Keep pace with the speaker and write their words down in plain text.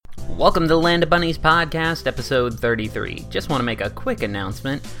Welcome to the Land of Bunnies podcast, episode 33. Just want to make a quick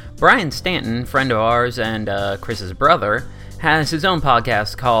announcement. Brian Stanton, friend of ours and Chris's brother, has his own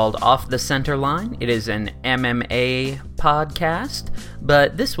podcast called Off The Centerline. It is an MMA podcast,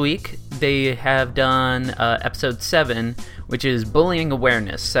 but this week they have done episode 7, which is Bullying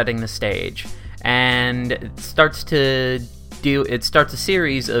Awareness, Setting the Stage. And it starts a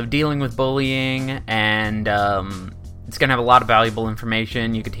series of dealing with bullying, and it's going to have a lot of valuable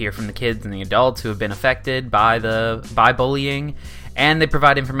information. You could hear from the kids and the adults who have been affected by bullying, and they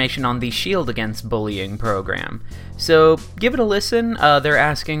provide information on the Shield Against Bullying program. So give it a listen. They're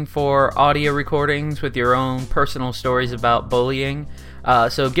asking for audio recordings with your own personal stories about bullying.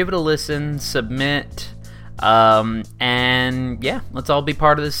 So give it a listen, submit, and yeah, let's all be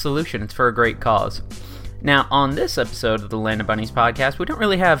part of this solution. It's for a great cause. Now, on this episode of the Land of Bunnies podcast, we don't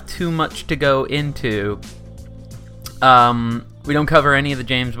really have too much to go into. We don't cover any of the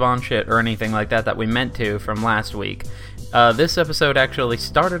James Bond shit or anything like that we meant to from last week. This episode actually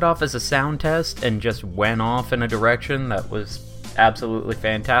started off as a sound test and just went off in a direction that was absolutely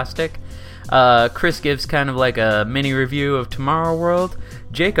fantastic. Chris gives kind of like a mini review of Tomorrowland.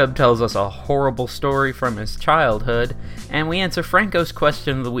 Jacob tells us a horrible story from his childhood, and we answer Franko's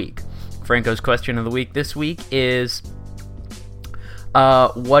question of the week. Franko's question of the week this week is,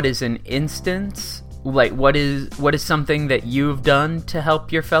 what is an instance? Like, what is something that you've done to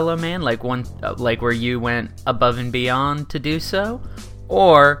help your fellow man? Like where you went above and beyond to do so?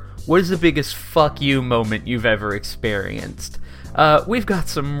 Or what is the biggest fuck you moment you've ever experienced? We've got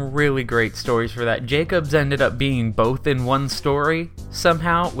some really great stories for that. Jacob's ended up being both in one story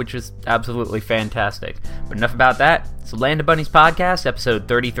somehow, which is absolutely fantastic. But enough about that. It's the Land of Bunnies podcast, episode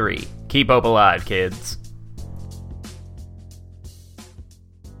 33. Keep hope alive, kids.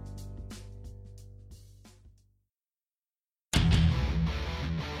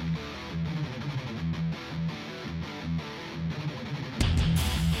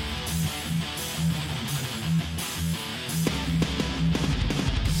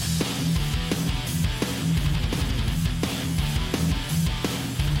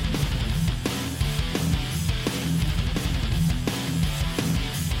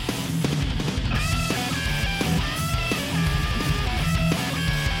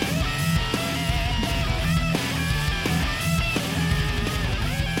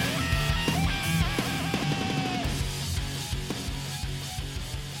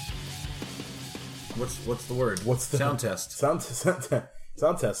 What's the word? What's the sound test? Sound test.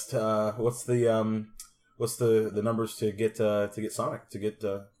 What's the numbers to get Sonic, to get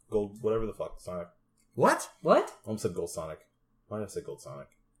gold, whatever the fuck, Sonic? What? I almost said Gold Sonic. Why did I say Gold Sonic?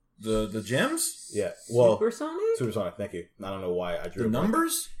 The gems? Yeah. Well, Super Sonic. Thank you. I don't know why I drew the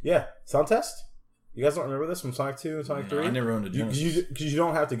numbers. Yeah. Sound test. You guys don't remember this from Sonic 2 and Sonic 3? I never owned a Genesis. Because you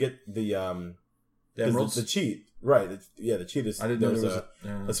don't have to get the emeralds? The cheat. Right. The cheat is... I didn't know there was a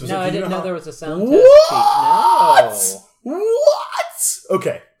specific... No, I didn't know there was a sound test cheat. No. What?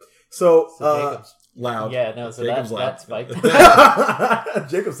 Okay. So Jacob's loud. Yeah, no, so Jacob's that's spiked.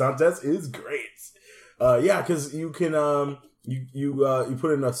 Jacob's sound test is great. Yeah, because you can you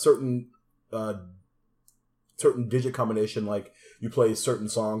put in a certain digit combination, like you play certain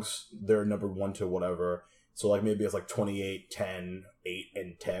songs, they're numbered 1 to whatever. So like maybe it's like 28, 10, 8,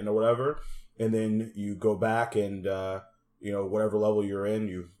 and 10 or whatever. And then you go back and whatever level you're in,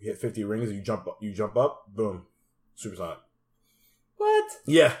 you hit 50 rings, and you jump up, boom, supersonic. What?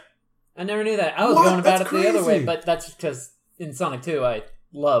 Yeah. I never knew that. I was going about it the other way, but that's because in Sonic 2 I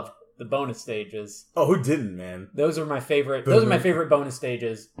loved the bonus stages. Oh, who didn't, man? Those are my favorite. Those are my favorite bonus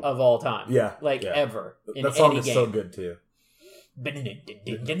stages of all time. Yeah, ever in that song any is game. so good too.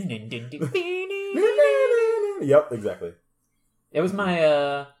 Yep, exactly. It was when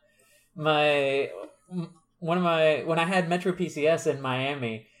I had Metro PCS in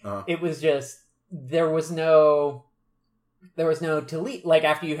Miami, it was just there was no to leave. Like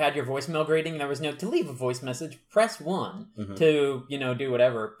after you had your voicemail greeting, there was no to leave a voice message. Press 1 to do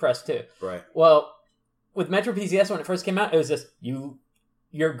whatever. Press 2. Right. Well, with Metro PCS when it first came out, it was just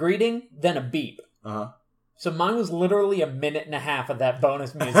your greeting, then a beep. So mine was literally a minute and a half of that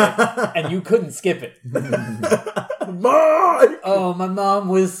bonus music, and you couldn't skip it. Mom! Oh, my mom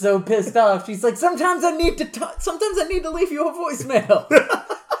was so pissed off. She's like, sometimes I need to leave you a voicemail.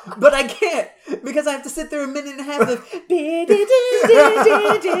 But I can't, because I have to sit there a minute and a half of...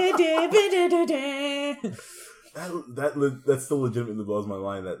 That still legitimately blows my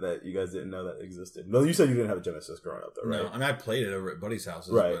mind that you guys didn't know that existed. No, you said you didn't have a Genesis growing up, though, right? No, I mean, I played it over at buddies'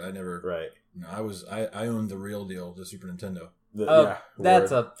 houses, right. But I never... Right. No, I owned the real deal, the Super Nintendo.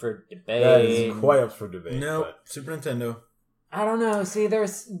 That's up for debate. That is quite up for debate. No, Super Nintendo. I don't know. See,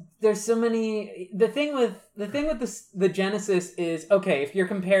 there's so many. The thing with the Genesis is, okay, if you're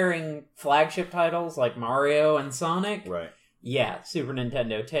comparing flagship titles like Mario and Sonic, right? Yeah, Super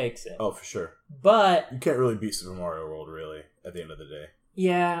Nintendo takes it. Oh, for sure. But you can't really beat Super Mario World, really, at the end of the day.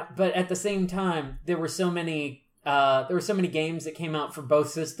 Yeah, but at the same time, there were so many games that came out for both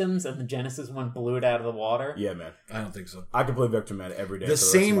systems, and the Genesis one blew it out of the water. Yeah, man. I don't think so. I could play Vector Man every day. The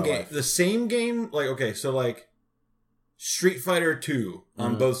same game. Like, okay, so like Street Fighter 2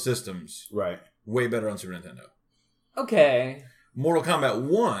 on both systems. Right. Way better on Super Nintendo. Okay. Mortal Kombat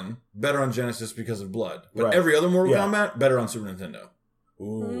 1, better on Genesis because of blood. But every other Mortal Kombat, better on Super Nintendo.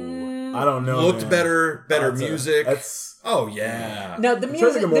 Ooh. I don't know. Looked better music. Oh, yeah. No, the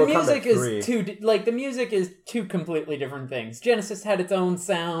music is the music is two completely different things. Genesis had its own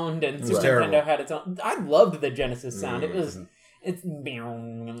sound, and Super Nintendo had its own. I loved the Genesis sound. It was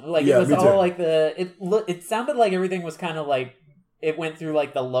all like it sounded like everything was kind of like it went through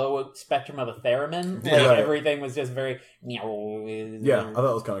like the low spectrum of a theremin. Everything was just very Yeah, I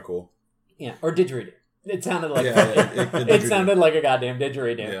thought it was kind of cool. Yeah, or didgeridoo. It sounded like it sounded like a goddamn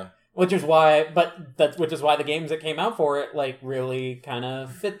didgeridoo. Yeah. Which is why the games that came out for it like really kind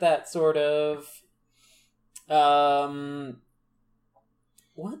of fit that sort of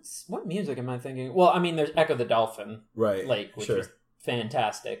what music am I thinking? Well, I mean, there's Echo the Dolphin, right? Like, which is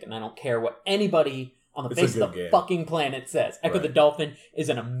fantastic, and I don't care what anybody on the face of the fucking planet says. Echo the Dolphin is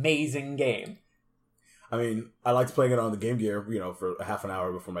an amazing game. I mean, I liked playing it on the Game Gear, for a half an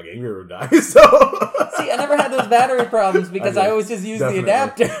hour before my Game Gear would die. So, see, I never had those battery problems because I always just used the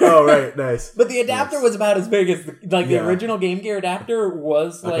adapter. Oh, right, nice. But the adapter was about as big as the original Game Gear adapter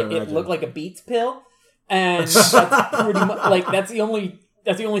was. Like, it looked like a Beats pill, and that's pretty much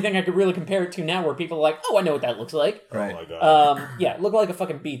that's the only thing I could really compare it to now, where people are like, "Oh, I know what that looks like." Right. Oh my god. Yeah, it looked like a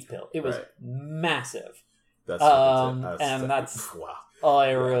fucking Beats pill. It was massive. That's wow. All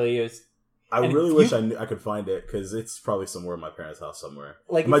I really used. I really wish I could find it, because it's probably somewhere in my parents' house somewhere.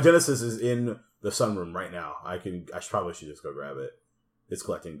 Like, my Genesis is in the sunroom right now. I probably should just go grab it. It's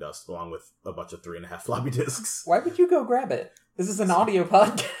collecting dust along with a bunch of 3.5 floppy disks. Why would you go grab it? This is an audio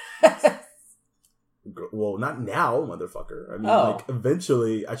podcast. Well, not now, motherfucker. I mean,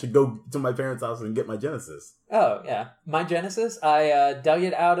 eventually I should go to my parents' house and get my Genesis. Oh, yeah. My Genesis, I dug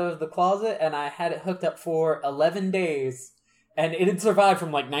it out of the closet and I had it hooked up for 11 days. And it had survived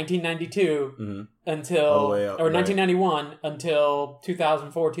from like 1992 until 1991 until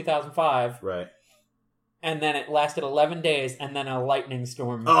 2004, 2005. Right. And then it lasted 11 days, and then a lightning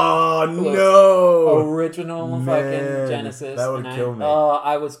storm. Oh, no! Original fucking Genesis. That would kill me. Oh,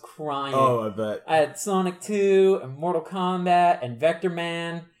 I was crying. Oh, I bet. I had Sonic 2, and Mortal Kombat, and Vector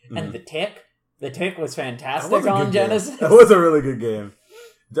Man, and The Tick. The Tick was fantastic on Genesis. That was a really good game.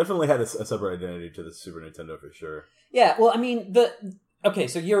 Definitely had a separate identity to the Super Nintendo for sure. Yeah, well, I mean,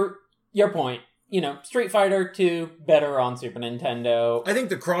 so your point, Street Fighter 2 better on Super Nintendo. I think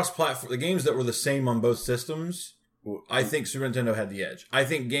the games that were the same on both systems, I think Super Nintendo had the edge. I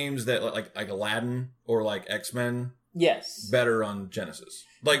think games that like Aladdin or like X-Men, better on Genesis.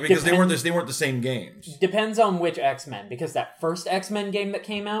 Like, because they weren't the same games. Depends on which X-Men, because that first X-Men game that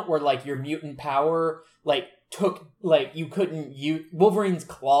came out, where like your mutant power you couldn't use Wolverine's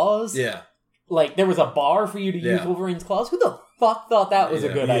claws. Yeah. Like, there was a bar for you to use Wolverine's claws. Who the fuck thought that was a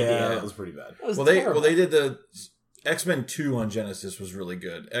good idea? Yeah, that was pretty bad. They did the X-Men 2 on Genesis was really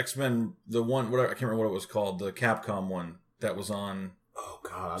good. X-Men, the one, I can't remember what it was called, the Capcom one that was on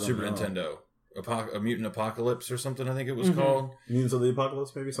Super Nintendo. A Mutant Apocalypse or something, I think it was called. Mutants of the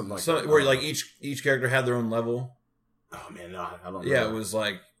Apocalypse, maybe? Something like that. Where like each character had their own level. Oh, man, no, I don't know. Yeah, it was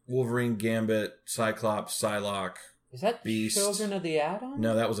like Wolverine, Gambit, Cyclops, Psylocke. Is that Beast. Children of the Atom?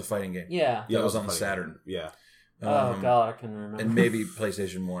 No, that was a fighting game. Yeah. That was on the Saturn. Game. Yeah. Oh, God, I can remember. And maybe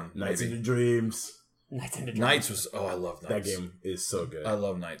PlayStation 1. Nights into Dreams. Nights was... Oh, I love Nights. That game is so good. I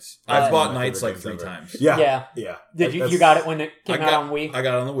love Nights. I've bought Nights like 3 times. Yeah. Did you got it when it came out on Wii? I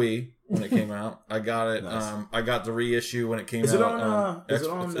got it on the Wii when it came out. I got it. Nice. I got the reissue when it came out. Is it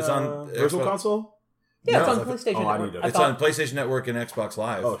on Virtual Console? Yeah, it's on PlayStation Network. It's on PlayStation Network and Xbox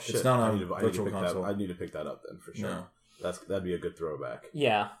Live. Oh, shit. It's not on Virtual Console. I need to pick that up then, for sure. No. That'd be a good throwback.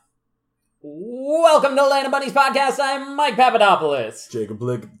 Yeah. Welcome to Land of Bunnies Podcast. I'm Mike Papadopoulos. Jacob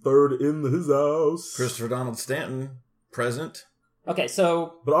Blick, third in his house. Christopher Donald Stanton, present. Okay,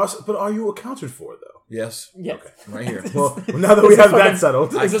 so... But are you accounted for, though? Yes. Yeah. Okay. Right here. Well, now that we have that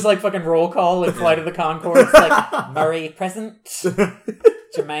settled. Is this like fucking roll call in Flight of the Conchords? It's like, Murray, present.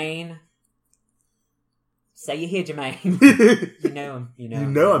 Jermaine. Say you're here, Jermaine. You know him. You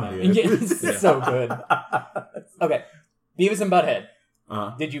know I'm here. It's so good. Okay. Beavis and Butthead.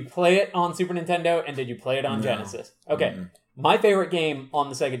 Did you play it on Super Nintendo and did you play it on Genesis? Okay. My favorite game on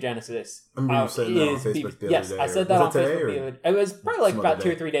the Sega Genesis I remember you saying that on Facebook the other day. I said that on today, Facebook. It was probably like about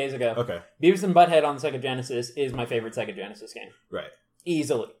 2 or 3 days ago. Okay. Beavis and Butthead on the Sega Genesis is my favorite Sega Genesis game. Right.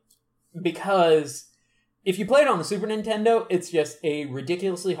 Easily. Because if you play it on the Super Nintendo, it's just a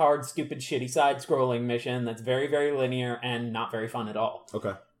ridiculously hard, stupid, shitty side-scrolling mission that's very, very linear and not very fun at all.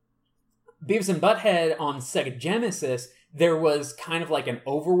 Okay. Beavis and Butthead on Sega Genesis, there was kind of like an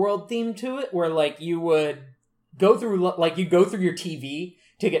overworld theme to it, where like you would go through your TV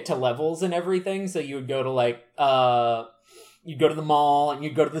to get to levels and everything. So you would go to like you'd go to the mall and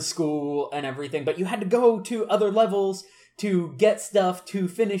you'd go to the school and everything, but you had to go to other levels to get stuff to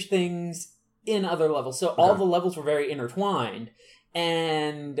finish things in other levels. So all the levels were very intertwined,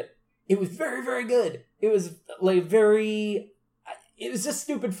 and it was very, very good. It was like it was just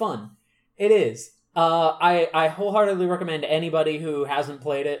stupid fun. It is. I wholeheartedly recommend anybody who hasn't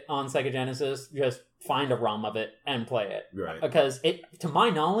played it on Sega Genesis just find a ROM of it and play it. Right. Because to my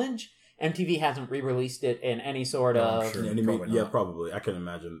knowledge, MTV hasn't re-released it in any sort of... Sure. Probably. I can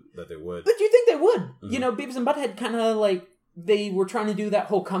imagine that they would. But you think they would. Mm-hmm. You know, Beavis and Butthead kind of like... They were trying to do that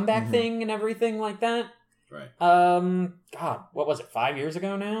whole comeback thing and everything like that. Right. God, what was it, 5 years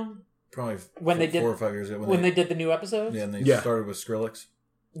ago now? Probably when they did 4 or 5 years ago. When they did the new episodes? Yeah, and they started with Skrillex.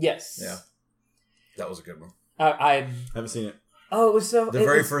 Yes. Yeah. That was a good one. I haven't seen it. Oh, it was so... The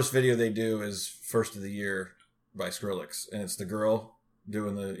very first video they do is First of the Year by Skrillex. And it's the girl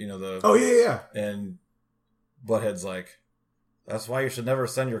doing the... Oh, yeah. And Butthead's like, that's why you should never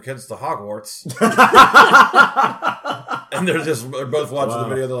send your kids to Hogwarts. And they're both watching the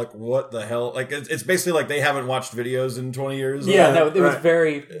video. They're like, what the hell? Like, it's basically like they haven't watched videos in 20 years. Yeah, no, it was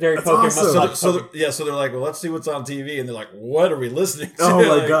very, very Pokemon. Awesome. So they're like, well, let's see what's on TV. And they're like, what are we listening to? Oh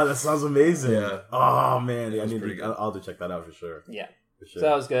my God, that sounds amazing. Yeah. Oh man, yeah, I'll have to check that out for sure. Yeah. For sure. So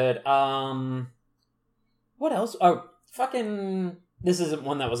that was good. What else? Oh, fucking... This isn't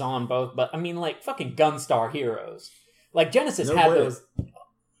one that was on both, but I mean, like, fucking Gunstar Heroes. Like, Genesis had those...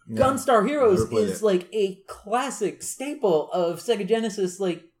 Gunstar Heroes is like a classic staple of Sega Genesis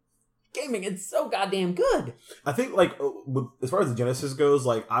like gaming. It's so goddamn good. I think like as far as the Genesis goes,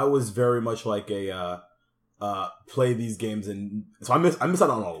 like I was very much like a play these games, and so I miss out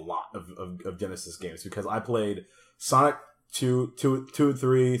on a lot of Genesis games because I played Sonic 2 and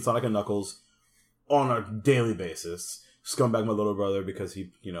 3, Sonic and Knuckles on a daily basis. Scumbag my little brother because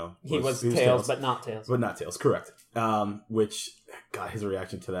he was Tails, but not Tails. But not Tails, correct. Which, God, his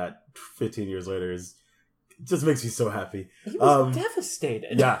reaction to that 15 years later just makes me so happy. He was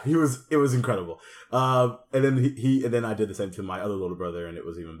devastated. Yeah, it was incredible. And then I did the same to my other little brother, and it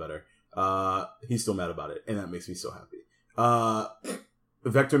was even better. He's still mad about it, and that makes me so happy.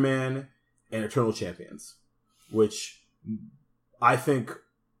 Vector Man and Eternal Champions, which I think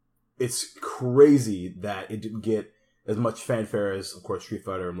it's crazy that it didn't get as much fanfare as, of course, Street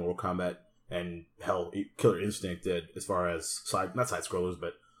Fighter and Mortal Kombat and hell, Killer Instinct did as far as not side scrollers,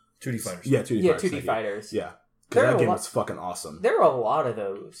 but 2D fighters. Yeah, 2D fighters. Yeah, because that game was fucking awesome. There were a lot of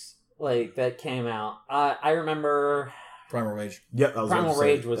those like that came out. I remember Primal Rage. Yep, Primal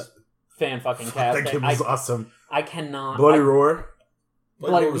Rage was fan-fucking-tastic. That game was awesome. I cannot... Bloody Roar?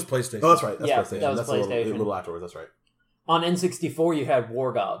 Bloody Roar was PlayStation. Oh, that's right. That's PlayStation. That was PlayStation. A little afterwards, that's right. On N64, you had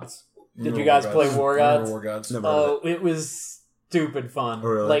War Gods. Did you guys play War Gods? War Gods. Oh, it was stupid fun. Oh,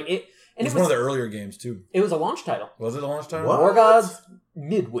 really? Like it was one of the earlier games, too. It was a launch title. Was it a launch title? What? War Gods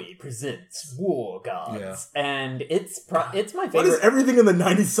Midway presents War Gods. Yeah. And it's my favorite. Why does everything in the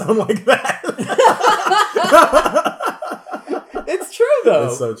 90s sound like that? It's true, though.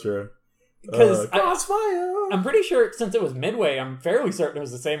 It's so true. Because Crossfire. I'm pretty sure since it was Midway, I'm fairly certain it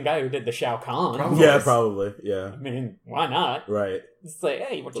was the same guy who did the Shao Kahn. Probably. Yeah, probably. Yeah. I mean, why not? Right. It's like,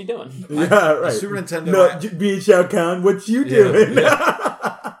 hey, what you doing? Yeah, right. Super Nintendo. No, being Shao Kahn, what you doing?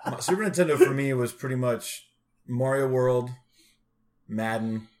 Yeah. Super Nintendo for me was pretty much Mario World,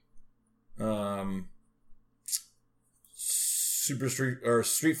 Madden,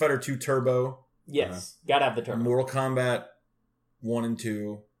 Street Fighter 2 Turbo. Yes, gotta have the Turbo. Mortal Kombat 1 and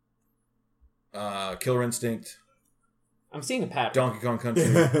 2. Killer Instinct. I'm seeing a pattern. Donkey Kong Country.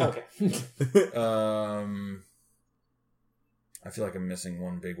 Okay. I feel like I'm missing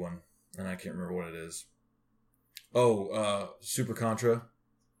one big one, and I can't remember what it is. Oh, Super Contra.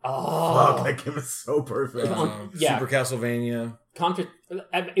 Oh, fuck, that game is so perfect. Super Castlevania. Contra.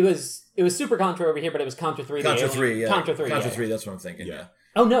 It was Super Contra over here, but it was Contra 3. Contra 3, yeah. Contra 3. Contra 3. That's what I'm thinking. Yeah.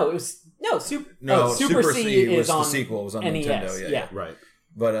 Oh no, it was Super C was is the on sequel. It was on NES. Nintendo. Yeah. Right.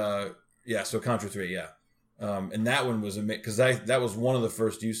 But so Contra 3. Yeah. And that one was because that was one of the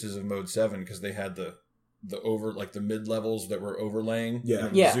first uses of Mode 7 because they had the over like the mid levels that were overlaying. Yeah.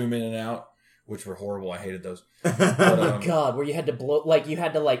 Yeah. Zoom in and out. which were horrible. I hated those. Oh my god, where you had to blow, like you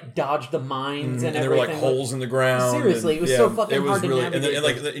had to like dodge the mines and there everything. were like holes in the ground. Seriously, it was so fucking hard to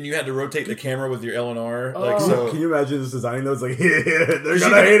navigate. And you had to rotate the camera with your L&R. Can you imagine just designing those? Like, they're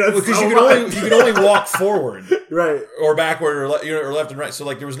gonna hate us because so you could only walk forward, right, or backward, or left and right. So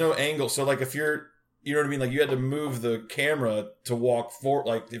like there was no angle. So like if you're, you know what I mean, like you had to move the camera to walk forward.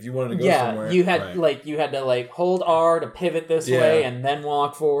 Like if you wanted to go somewhere, you had you had to like hold R to pivot this way and then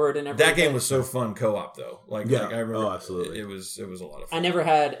walk forward and everything. That game was so fun co-op though. Like I remember, absolutely, it was a lot of fun. I never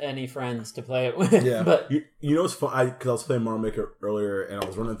had any friends to play it with. Yeah, but you know what's fun? Because I was playing Mario Maker earlier, and I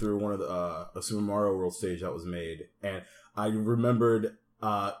was running through one of the a Super Mario World stage that was made, and I remembered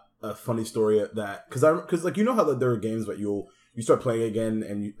a funny story that because like you know how there are games that you start playing again,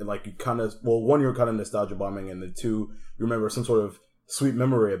 and you kind of you're kind of nostalgia bombing, and then two, you remember some sort of sweet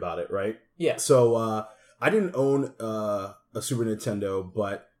memory about it, right? Yeah. So I didn't own a Super Nintendo,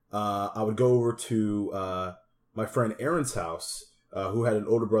 but I would go over to my friend Aaron's house, who had an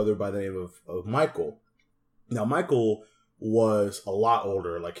older brother by the name of Michael. Now, Michael was a lot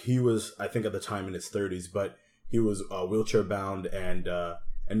older. Like, he was, I think at the time, in his 30s, but he was wheelchair bound and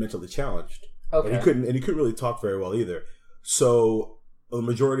mentally challenged. Okay. And he couldn't really talk very well either. So the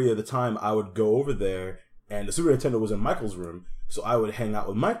majority of the time, I would go over there, and the Super Nintendo was in Michael's room, so I would hang out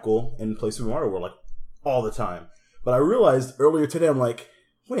with Michael and play Super Mario World like all the time. But I realized earlier today, I'm like,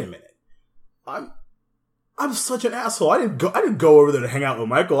 wait a minute, I'm such an asshole. I didn't go over there to hang out with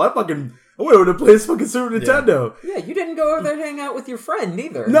Michael. I went over to play his fucking Super Nintendo. Yeah, you didn't go over there to hang out with your friend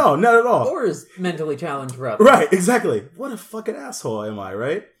either. No, not at all. Or his mentally challenged brother. Right, exactly. What a fucking asshole am I,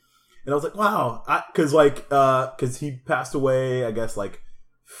 right? And I was like, wow, because he passed away, I guess, like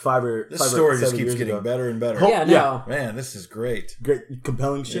this story just keeps getting better and better. Yeah, no. Man, this is great. Great,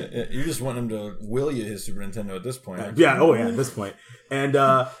 compelling shit. Yeah, you just want him to will you his Super Nintendo at this point. At this point. And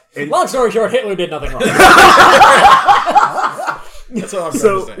long story short, Hitler did nothing wrong. That's all I'm trying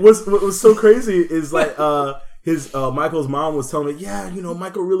to say. What was so crazy is like his Michael's mom was telling me, yeah,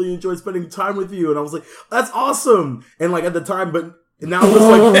 Michael really enjoyed spending time with you, and I was like, that's awesome. And like at the time, but now it's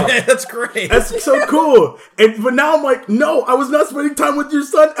like that's great. That's so cool. But now I'm like, no, I was not spending time with your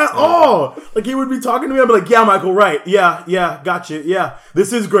son at all. Like he would be talking to me, I'd be like, yeah, Michael, right? Yeah, gotcha. Yeah,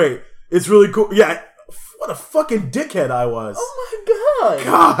 this is great. It's really cool. Yeah, what a fucking dickhead I was. Oh my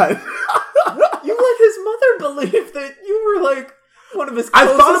god. You let his mother believe that you were like one of his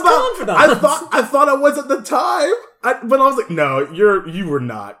closest confidants. I thought I was at the time, but I was like, no, you were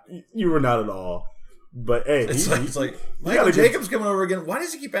not. You were not at all. But hey, it's like Michael Jacobs coming over again. Why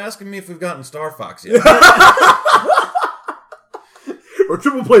does he keep asking me if we've gotten Star Fox yet? Or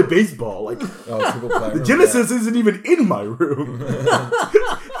triple play baseball. Like, triple play. The Genesis isn't even in my room.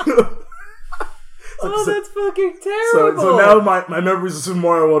 That's fucking terrible. So now my memories of Super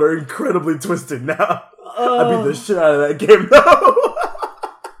Mario World are incredibly twisted now. I beat the shit out of that game though.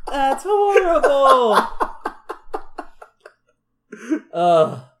 That's horrible.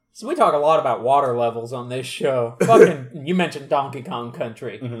 So we talk a lot about water levels on this show. Fucking, you mentioned Donkey Kong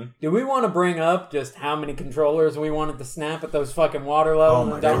Country. Mm-hmm. Do we want to bring up just how many controllers we wanted to snap at those fucking water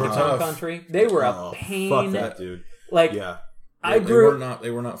levels in Donkey Kong Country? They were a pain. Fuck that, dude. Like, yeah. They were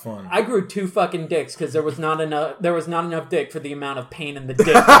not fun. I grew 2 fucking dicks because there was not enough dick for the amount of pain in the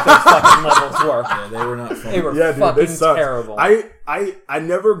dick that those fucking levels were. Yeah, they were not fun. They were fucking terrible. I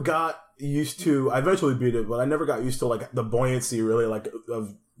never got used to. I eventually beat it, but I never got used to like the buoyancy, really, like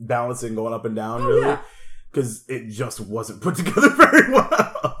of balancing going up and down, really, because it just wasn't put together very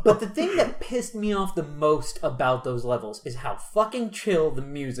well. But the thing that pissed me off the most about those levels is how fucking chill the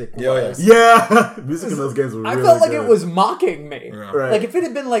music was. Yeah, music in those games was really good. I felt like it was mocking me. Yeah. Right. Like if it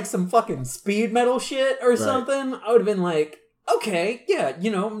had been like some fucking speed metal shit or something, I would have been like, okay, yeah,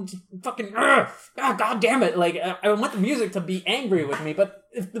 fucking, god damn it. Like, I want the music to be angry with me, but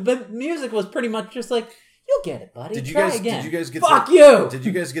if the music was pretty much just like, you'll get it, buddy. Try again. Did you guys get Fuck you! Did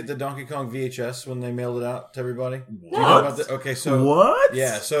you guys get the Donkey Kong VHS when they mailed it out to everybody? No. Do you know about okay, so... What?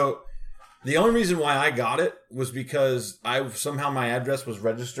 Yeah, so the only reason why I got it was because somehow my address was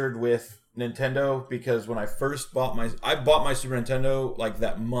registered with Nintendo, because when I first bought my Super Nintendo like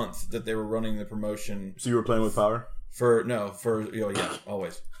that month that they were running the promotion. So you were playing with Power?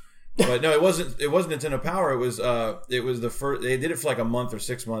 Always. But no, it wasn't Nintendo Power. It was the first. They did it for like a month or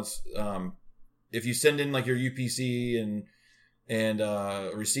 6 months. If you send in like your UPC and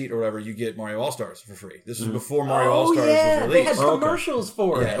receipt or whatever, you get Mario All Stars for free. This was before Mario All Stars was released. They had commercials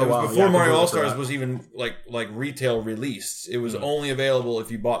for it. Yeah, it was before Mario All Stars was even like retail released. It was only available if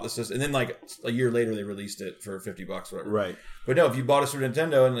you bought the system, and then like a year later they released it for $50 or whatever. Right. But no, if you bought a Super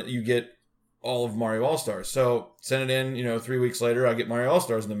Nintendo and you get all of Mario All-Stars. So send it in, 3 weeks later, I get Mario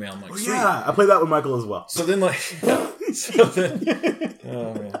All-Stars in the mail. I'm like, sweet. Yeah, I played that with Michael as well. So then oh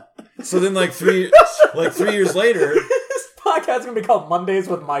man. So then 3 years later, this podcast is gonna be called Mondays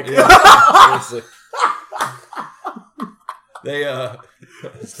with Michael. Yeah, seriously.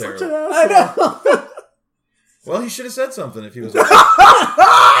 It's terrible. Such an asshole. I know. Well, he should have said something if he was.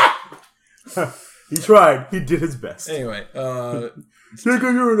 He tried. He did his best. Anyway, Franko,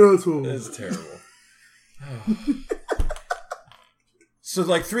 you're an asshole. it's terrible. So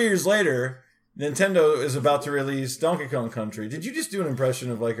 3 years later, Nintendo is about to release Donkey Kong Country. Did you just do an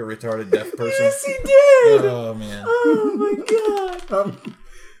impression of a retarded deaf person? Yes, he did. Oh man. Oh my god.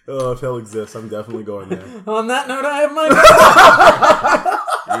 If hell exists, I'm definitely going there. On that note, I have my.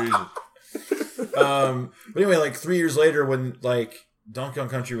 But anyway, 3 years later, when Donkey Kong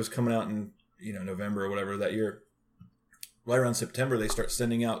Country was coming out in November or whatever that year, right around September, they start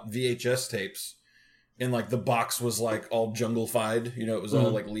sending out VHS tapes, and the box was all jungle-fied. It was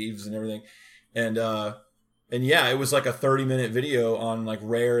all leaves and everything, and yeah, it was a 30-minute video on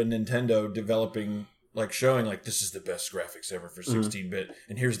Rare and Nintendo developing. Showing this is the best graphics ever for 16-bit,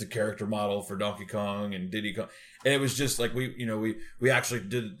 and here's the character model for Donkey Kong and Diddy Kong, and it was just we actually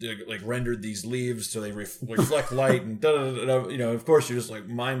did rendered these leaves so they reflect light and of course you're just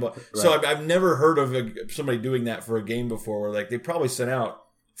mind blown. Right. So I've never heard of somebody doing that for a game before. Where they probably sent out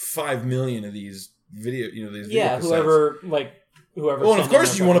 5 million of these video these video cassettes. Whoever. Well, and of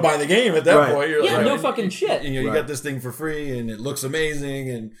course you want to buy the game at that point. You're no fucking shit. You got this thing for free and it looks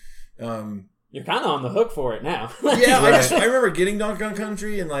amazing and. You're kind of on the hook for it now. Yeah, I remember getting Donkey Kong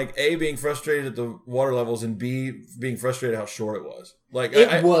Country and A, being frustrated at the water levels, and B, being frustrated how short it was.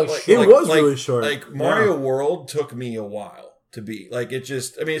 It was really short. Mario World took me a while to beat. It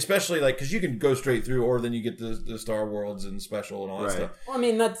just, especially because you can go straight through, or then you get the Star Worlds and special and all that stuff. Well,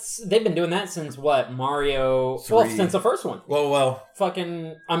 they've been doing that since Mario? 3. Well, since the first one. Well.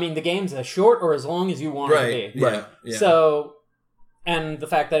 Fucking, the game's as short or as long as you want it to be. Yeah, yeah. So. And the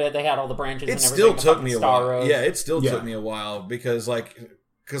fact that they had all the branches and everything. It still took me a while. Road. Yeah, it still took me a while because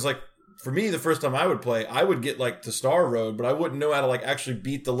for me, the first time I would play, I would get to Star Road, but I wouldn't know how to actually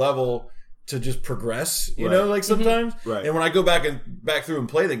beat the level to just progress, you know, sometimes. Mm-hmm. Right. And when I go back through and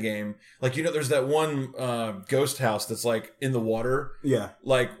play the game, there's that one ghost house that's in the water. Yeah.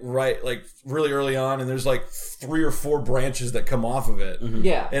 Really early on, and there's 3 or 4 branches that come off of it. Mm-hmm.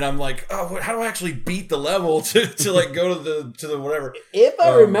 Yeah. And I'm how do I actually beat the level to go to the whatever? If I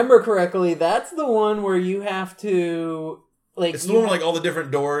remember correctly, that's the one where you have to it's the one with all the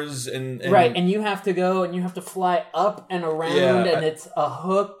different doors and right, and you have to go and you have to fly up and around, and it's a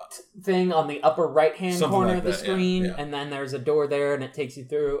hooked thing on the upper right hand corner of the screen, and then there's a door there, and it takes you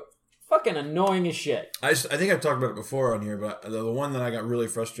through. Fucking annoying as shit. I think I've talked about it before on here, but the one that I got really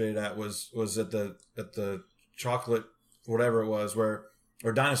frustrated at was at the chocolate whatever it was or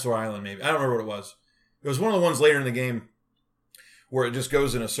Dinosaur Island maybe. I don't remember what it was. It was one of the ones later in the game where it just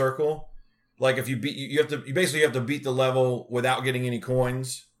goes in a circle. If you basically have to beat the level without getting any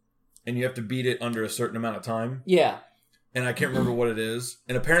coins, and you have to beat it under a certain amount of time. Yeah. And I can't remember what it is.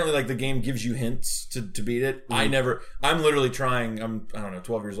 And apparently, the game gives you hints to beat it. Mm-hmm. I'm literally trying. I don't know,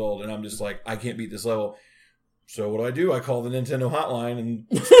 12 years old, and I'm just I can't beat this level. So what do? I call the Nintendo hotline and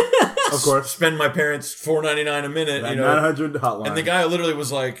of course spend my parents $4.99 a minute. That 900 hotline. And the guy literally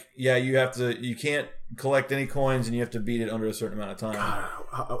was yeah, you can't collect any coins, and you have to beat it under a certain amount of time. God,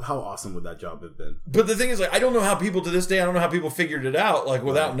 how awesome would that job have been? But the thing is, I don't know how people to this day, I don't know how people figured it out.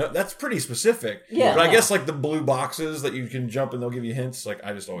 Without that's pretty specific. Yeah. But I guess the blue boxes that you can jump and they'll give you hints.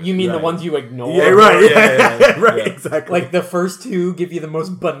 I just always. You mean the ones you ignore? Yeah, right. Yeah. Right. Exactly. The first 2 give you the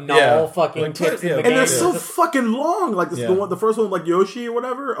most banal fucking tips in the game, and they're so fucking long. The first one, Yoshi or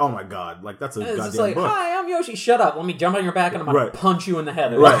whatever. Oh my god, that's a goddamn book. Hi, I'm Yoshi. Shut up. Let me jump on your back and I'm gonna punch you in the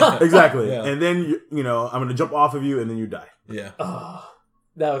head. Right. Exactly. Yeah. And then I'm gonna jump off of you, and then you die. Yeah. Oh,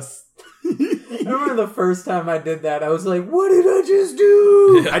 that was. I remember the first time I did that, I was like, "What did I just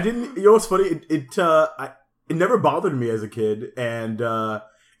do?" I didn't. You know what's funny? It never bothered me as a kid, and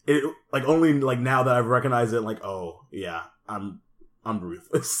it only now that I've recognized it, oh yeah, I'm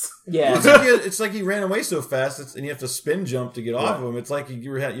ruthless. Yeah, it's like he ran away so fast, and you have to spin jump to get off of him. It's like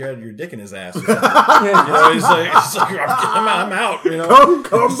you had your dick in his ass. Or something. It's like I'm out.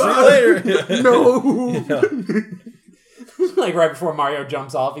 Come see back. you later. No. Yeah. Right before Mario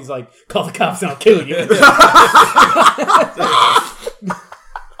jumps off, he's like, "Call the cops and I'll kill you."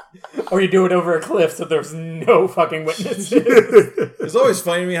 Or you do it over a cliff so there's no fucking witnesses. It's always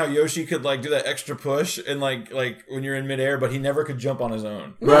funny to me how Yoshi could do that extra push and when you're in midair, but he never could jump on his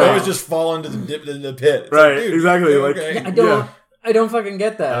own. Right. He always just fall into the pit. It's right, dude, exactly. okay. I don't fucking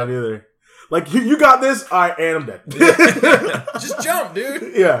get that. Not either. Like, you got this, and I'm dead. Just jump,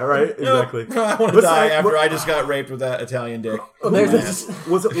 dude. Yeah, right? Exactly. No, I want to die after I just got raped with that Italian dick.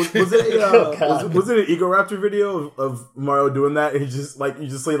 Was it an Egoraptor video of Mario doing that? And you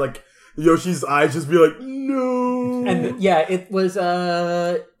just see like Yoshi's eyes just be like, no. And yeah, it was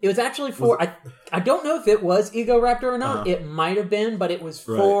actually for I don't know if it was Egoraptor or not. It might have been, but it was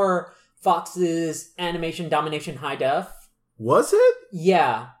for Fox's Animation Domination High Def. Was it?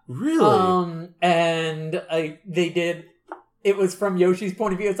 Yeah. Really? And they did. It was from Yoshi's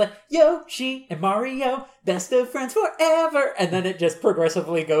point of view. It's like, Yoshi and Mario, best of friends forever. And then it just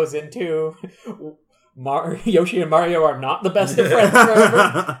progressively goes into Yoshi and Mario are not the best of friends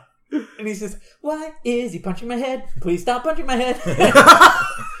forever. And he says, why is he punching my head? Please stop punching my head.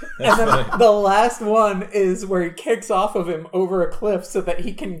 And then the last one is where he kicks off of him over a cliff so that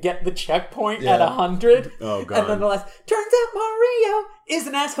he can get the checkpoint at 100. Oh, God. And then the last, turns out Mario is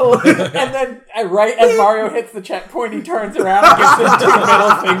an asshole. And then right as Mario hits the checkpoint, he turns around and gives him 2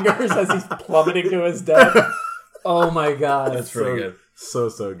 middle fingers as he's plummeting to his death. Oh my God. That's pretty good. So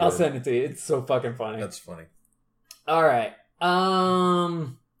good. I'll send it to you. It's so fucking funny. That's funny. All right.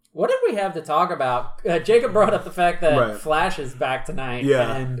 What did we have to talk about? Jacob brought up the fact that Flash is back tonight.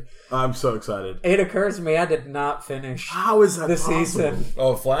 Yeah, and I'm so excited. It occurs to me I did not finish. How is that the possible? season?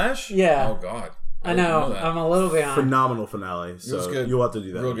 Oh, Flash? Yeah. Oh God. I know. I'm a little behind. Phenomenal finale. So it was good. You'll have to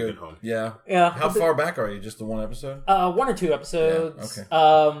do that Real when you good. get home. Yeah. How far back are you? Just the one episode? 1 or 2 episodes. Yeah,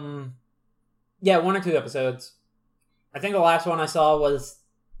 okay. Yeah, 1 or 2 episodes. I think the last one I saw was.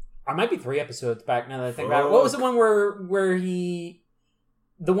 I might be 3 episodes back now that I think about it. What was the one where he?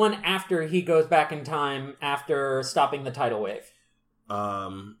 The one after he goes back in time after stopping the tidal wave.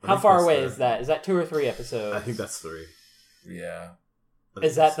 How far away is that? Is that 2 or 3 episodes? I think that's 3. Yeah.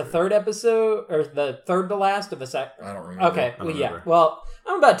 Is that the 3rd episode or the 3rd to last or the second? I don't remember. Okay, well, yeah. Well,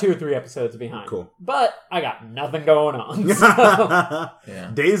 I'm about 2 or 3 episodes behind. Cool. But I got nothing going on. So.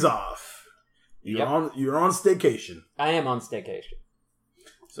 Yeah. Days off. You're on staycation. I am on staycation.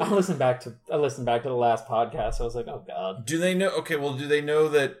 So, I listened back to the last podcast. I was like, oh God. Do they know? Okay, well, do they know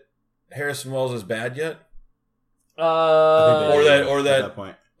that Harrison Wells is bad yet? Or that at that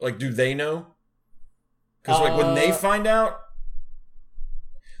point. Like, do they know? Because like when they find out,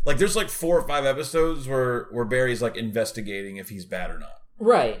 like there's like 4 or 5 episodes where Barry's like investigating if he's bad or not.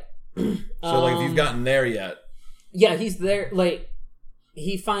 Right. So like if you've gotten there yet. Yeah, he's there. Like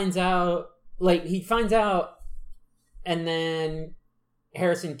he finds out, and then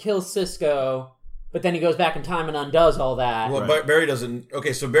Harrison kills Cisco, but then he goes back in time and undoes all that. Well, Barry doesn't.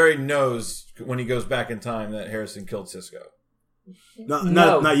 Okay, so Barry knows when he goes back in time that Harrison killed Cisco.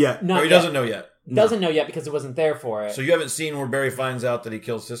 Not yet. He doesn't know yet. Doesn't know yet because it wasn't there for it. So you haven't seen where Barry finds out that he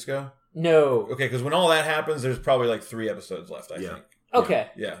killed Cisco? No. Okay, because when all that happens, there's probably like 3 episodes left, I think. Okay.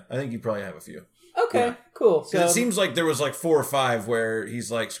 Yeah, I think you probably have a few. Okay, cool. So it seems like there was like 4 or 5 where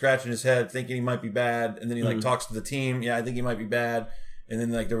he's like scratching his head, thinking he might be bad, and then he like talks to the team. Yeah, I think he might be bad. And then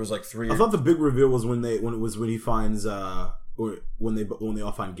like there was like 3. I thought the big reveal was when he finds when they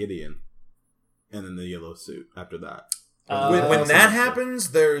all find Gideon, and then the yellow suit after that. When that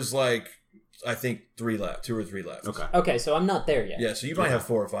happens, there's like I think 3 left, 2 or 3 left. Okay, so I'm not there yet. Yeah, so you might have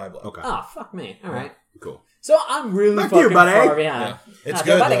 4 or 5 left. Okay. Oh, fuck me. All right. Cool. So I'm really fucking far behind. Yeah. It's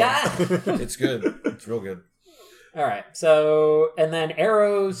good. It's good. It's real good. All right. So and then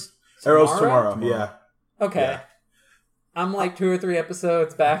Arrow's tomorrow. Yeah. Okay. Yeah. I'm like 2 or 3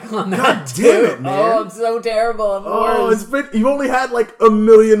 episodes back on that. God damn it, man! Oh, I'm so terrible. You've only had like a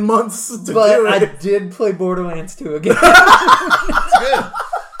million months to do it. I did play Borderlands 2 again. It's good.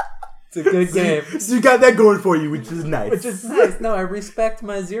 It's a good game. So you got that going for you, which is nice. No, I respect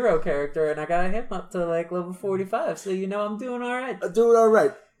my Zero character, and I got him up to like level 45. So I'm doing all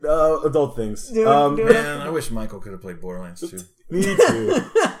right. Adult things. Man, I wish Michael could have played Borderlands 2. Me too.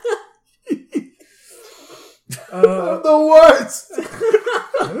 The worst.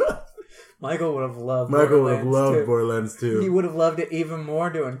 Michael would have loved Borderlands 2. He would have loved it even more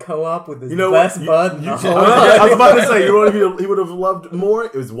doing co-op with his best bud. I was about to say, he would have loved more.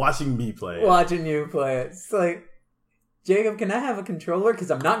 It was watching me play it. Watching you play it. It's like, Jacob, can I have a controller?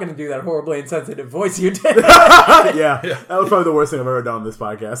 Because I'm not going to do that horribly insensitive voice you did. Yeah, that was probably the worst thing I've ever done on this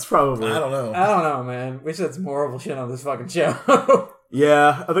podcast. Probably. I don't know, man. We said some horrible shit on this fucking show.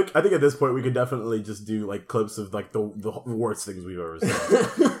 Yeah, I think at this point we could definitely just do like clips of like the worst things we've ever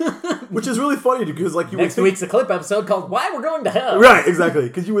said, which is really funny because like next week's a clip episode called "Why We're Going to Hell." Right, exactly.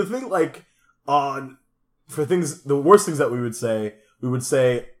 Because you would think like the worst things that we would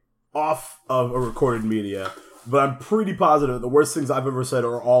say off of a recorded media, but I'm pretty positive the worst things I've ever said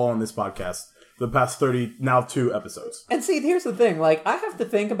are all on this podcast. the past 2 episodes. And see, here's the thing. Like, I have to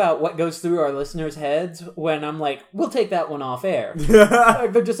think about what goes through our listeners' heads when I'm like, we'll take that one off air.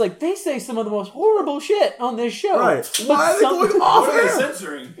 Like, they're just like, they say some of the most horrible shit on this show. Right. Why are they going off air? What are they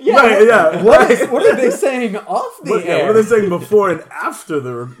censoring? Yeah. Right, yeah. What are they saying off the air? Yeah, what are they saying before and after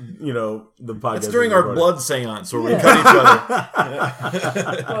the podcast? It's during our blood seance where we cut each other.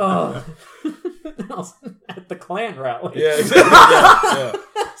 Oh. At the Klan rally. Yeah, exactly. Yeah.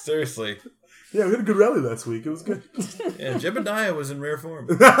 Seriously. Yeah, we had a good rally last week. It was good. Yeah, Jebediah was in rare form.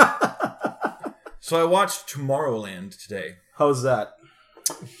 So I watched Tomorrowland today. How's that?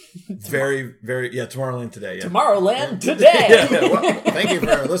 Very, very, Tomorrowland today. Yeah. Tomorrowland today. Yeah, well, thank you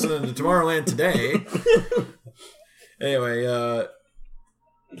for listening to Tomorrowland today. Anyway,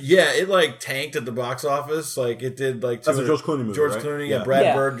 it like tanked at the box office. Like it did like that's a George Clooney movie. George right? Clooney, yeah.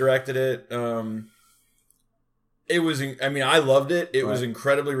 Brad Bird directed it. It was, I loved it. It was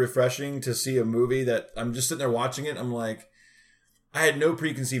incredibly refreshing to see a movie that I'm just sitting there watching it. I'm like, I had no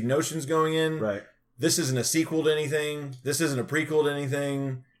preconceived notions going in. Right. This isn't a sequel to anything. This isn't a prequel to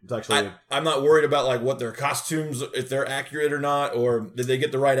anything. It's actually... I'm not worried about like what their costumes, if they're accurate or not, or did they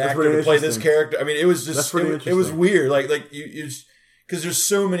get the right actor to play this character. I mean, it was just, it was weird. Like you because there's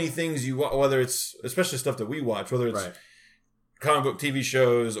so many things whether it's, especially stuff that we watch, whether it's comic book TV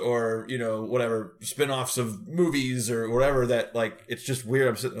shows or, whatever, spin-offs of movies or whatever, that like, it's just weird.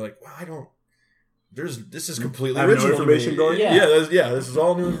 I'm sitting there like, wow, this is completely original. No information going? This is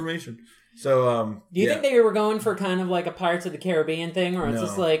all new information. So, do you think they were going for kind of like a Pirates of the Caribbean thing, or it's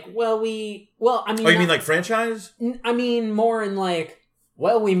just like, I mean, oh, you mean like franchise? I mean, more in like,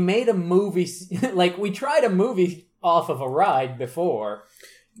 we made a movie, like we tried a movie off of a ride before,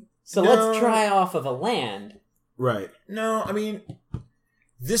 so let's try off of a land. Right. No, I mean,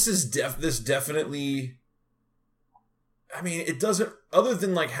 this is definitely. I mean, it doesn't. Other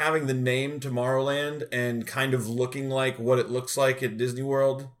than like having the name Tomorrowland and kind of looking like what it looks like at Disney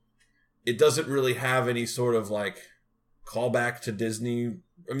World, it doesn't really have any sort of like callback to Disney.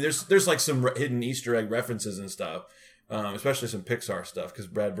 I mean, there's like some hidden Easter egg references and stuff, especially some Pixar stuff because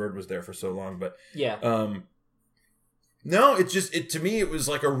Brad Bird was there for so long. But no, to me it was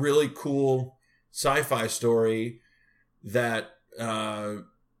like a really cool sci-fi story that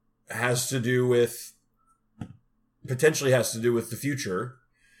potentially has to do with the future.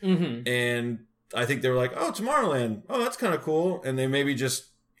 Mm-hmm. And I think they were like, oh, Tomorrowland, oh, that's kind of cool, and they maybe just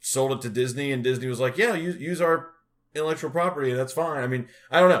sold it to Disney, and Disney was like, yeah, use our intellectual property, and that's fine. I mean,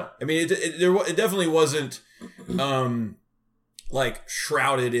 I don't know. I mean, it definitely wasn't like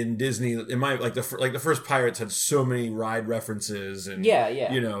shrouded in Disney. In my the first Pirates had so many ride references, and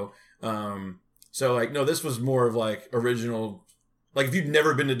so like, no, this was more of like original. Like if you'd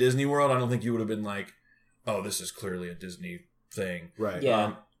never been to Disney World, I don't think you would have been like, oh, this is clearly a Disney thing, right?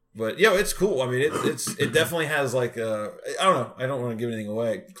 Yeah. But it's cool. I mean, it definitely has like I don't know. I don't want to give anything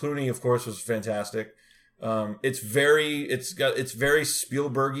away. Clooney, of course, was fantastic. It's very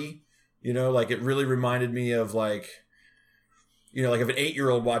Spielbergy. Like it really reminded me of like, like if an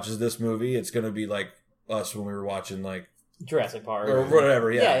 8-year-old watches this movie, it's going to be like us when we were watching like Jurassic Park or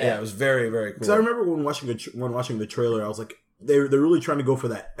whatever. Yeah. It was very, very cool. Because I remember when watching the trailer, I was like, they're really trying to go for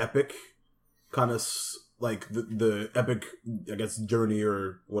that epic kind of. Like the epic, I guess, journey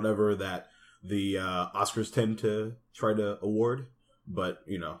or whatever that the Oscars tend to try to award, but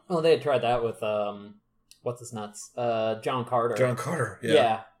well, they had tried that with what's his nuts, John Carter. John Carter,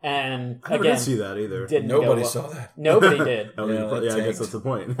 yeah, and I never did see that either. Nobody saw that. Nobody did. I guess that's the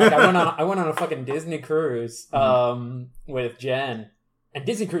point. Like I went on a fucking Disney cruise with Jen. And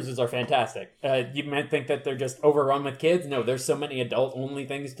Disney cruises are fantastic. You might think that they're just overrun with kids. No, there's so many adult-only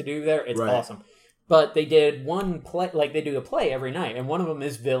things to do there. It's awesome. But they did one play, like they do a play every night, and one of them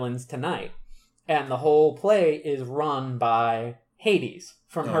is Villains Tonight. And the whole play is run by Hades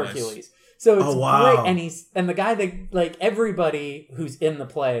from Hercules. Nice. So it's great. And the guy that, like, everybody who's in the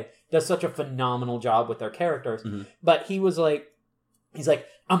play does such a phenomenal job with their characters. Mm-hmm. But he's like,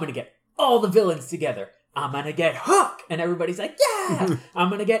 I'm going to get all the villains together. I'm going to get Hook. And everybody's like, yeah. I'm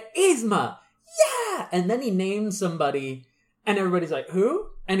going to get Yzma. Yeah. And then he names somebody, and everybody's like,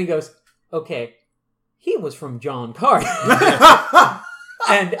 who? And he goes, okay. He was from John Carter.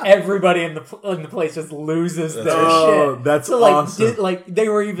 And everybody in the place just loses their shit. That's so, like, awesome. They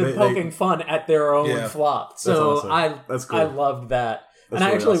were even poking fun at their own flop. So awesome. That's cool. I loved that. That's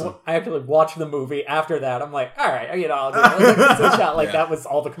and really I actually watched the movie after that. I'm like, all right, I'll do it. It's a shot. Like that was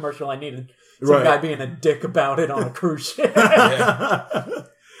all the commercial I needed. Some guy being a dick about it on a cruise ship.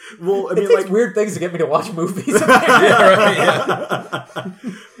 Well, I it mean, takes like weird things to get me to watch movies.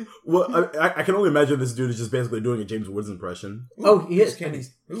 Well, I can only imagine this dude is just basically doing a James Woods impression. Oh, he is.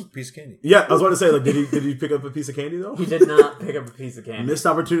 Ooh, piece of candy. Yeah, I was about to say, like, did he pick up a piece of candy though? He did not pick up a piece of candy. Missed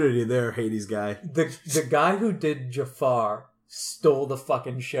opportunity there, Hades guy. The guy who did Jafar stole the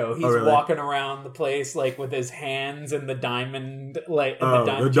fucking show. He's walking around the place like with his hands in the diamond, like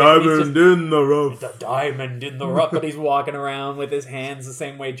the diamond in the rough. The diamond in the rough. But he's walking around with his hands the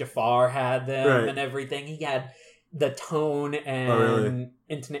same way Jafar had them and everything. He had the tone and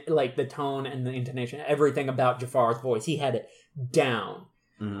the tone and the intonation, everything about Jafar's voice. He had it down.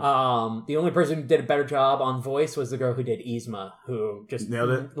 Mm-hmm. The only person who did a better job on voice was the girl who did Yzma, who just nailed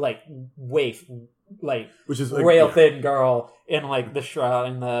it. Like which is like, rail thin girl in like the shroud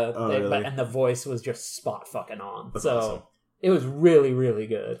and and the voice was just spot fucking on. That's awesome. It was really, really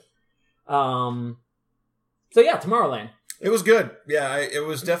good. So yeah, Tomorrowland. It was good. Yeah, it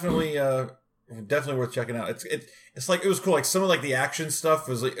was definitely worth checking out. It's like it was cool. Like some of like the action stuff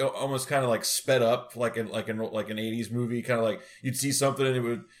was like almost kind of like sped up, like an 80s movie. Kind of like you'd see something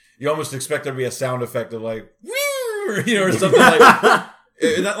and you almost expect there to be a sound effect of like or something like.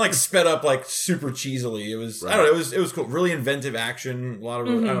 Not like sped up like super cheesily. It was I don't know. It was cool. Really inventive action. A lot of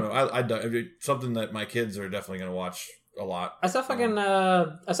I don't know. I something that my kids are definitely going to watch a lot. I saw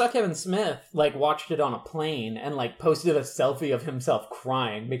Kevin Smith like watched it on a plane and like posted a selfie of himself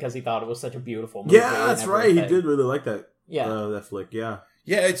crying because he thought it was such a beautiful movie. Yeah, that's right. He did really like that. Yeah, that flick. Yeah.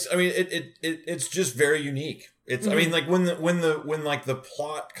 Yeah, it's just very unique. It's I mean like when like the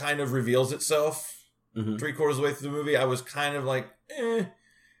plot kind of reveals itself. 3/4 of the way through the movie, I was kind of like,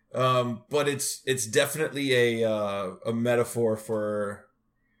 but it's definitely a metaphor for.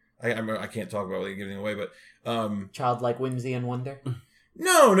 I can't talk about it giving away, but childlike whimsy and wonder.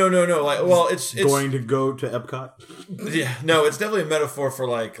 No. Like, well, it's going to go to Epcot. Yeah, no, it's definitely a metaphor for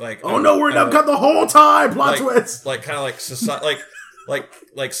like. Oh no, we're in Epcot the whole time. Plot twist. Like kind of like society,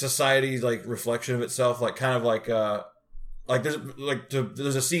 like society's like reflection of itself. Like kind of like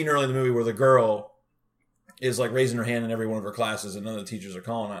there's a scene early in the movie where the girl is like raising her hand in every one of her classes, and none of the teachers are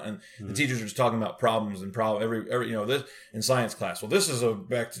calling out, and the teachers are just talking about problems and every this in science class. Well, this is a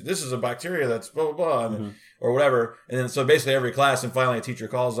bacteria that's blah blah blah, or whatever. And then so basically every class, and finally a teacher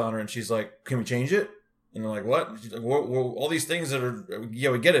calls on her, and she's like, "Can we change it?" And they're like, "What?" She's like, well, all these things that are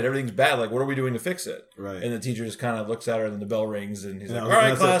we get it. Everything's bad. Like, what are we doing to fix it? Right. And the teacher just kind of looks at her, and then the bell rings, and he's like, "All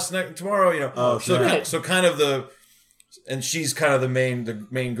right, class, tomorrow." So kind of the. And she's kind of the main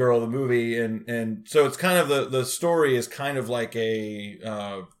girl of the movie, and so it's kind of the story is kind of like a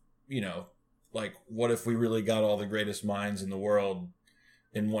like what if we really got all the greatest minds in the world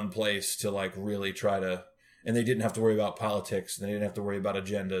in one place to like really try to, and they didn't have to worry about politics, and they didn't have to worry about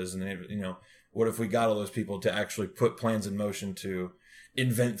agendas, and they, what if we got all those people to actually put plans in motion to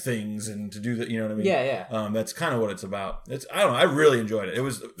invent things and to do that, you know what I mean? Yeah. That's kind of what it's about. I don't know. I really enjoyed it. It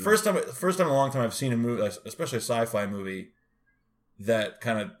was first time in a long time I've seen a movie, especially a sci-fi movie, that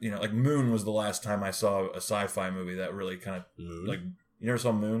kind of like Moon was the last time I saw a sci-fi movie that really kind of like. You never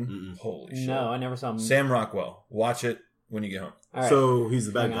saw Moon? Mm-mm. Holy shit! No, I never saw Moon. Sam Rockwell. Watch it when you get home. All right. So he's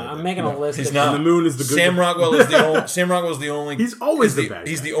the bad guy. I'm making a list. He's not. The Moon is the good. Sam Rockwell is the only. Sam Rockwell's the only. He's always the bad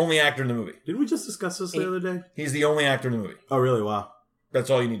guy. He's the only actor in the movie. Didn't we just discuss this the other day? He's the only actor in the movie. Oh, really? Wow. That's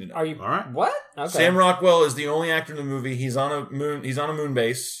all you need to know. Are you all right? What? Okay. Sam Rockwell is the only actor in the movie. He's on a moon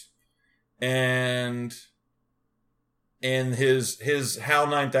base, and his HAL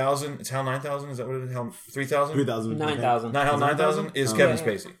 9000. It's HAL 9000. Is that what it is? HAL 3000. 3000. 9000. HAL 9000 is Kevin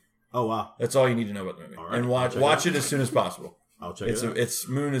Spacey. Oh wow. That's all you need to know about the movie. All right. And watch it as soon as possible. I'll check it out. It's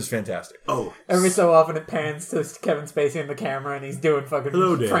Moon is fantastic. Oh. Every so often it pans to Kevin Spacey in the camera and he's doing fucking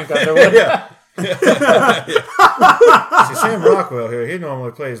Frank Underwood. Yeah. See, Sam Rockwell here, he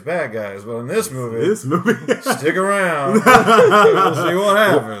normally plays bad guys, but in this movie, stick around. We'll see what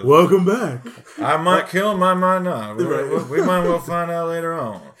happens. Welcome back. I might kill him, I might not. We might well find out later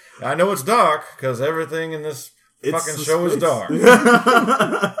on. I know it's dark, because everything in this fucking show is dark.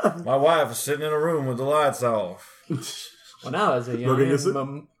 My wife is sitting in a room with the lights off. When I was a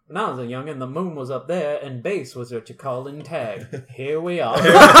youngin', the moon was up there and base was what you call in tag. Here we are.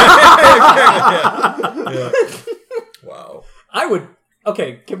 Yeah. Wow. I would.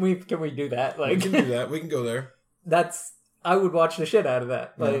 Okay, can we do that? Like, we can do that. We can go there. I would watch the shit out of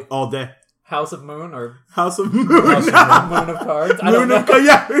that. Like all day. House of Moon or House of Moon. Moon of Cards. Moon of Cards.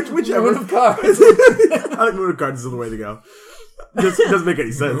 Yeah, whichever. Moon of Cards. I think Moon of Cards is the way to go. It doesn't make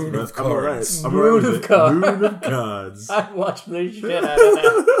any sense. Moon of I'm alright. Moon of Cards. Moon of Cards. I'd watch the shit out of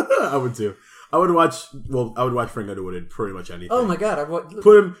that. I would too. I would watch Frank Underwood in pretty much anything. Oh my god!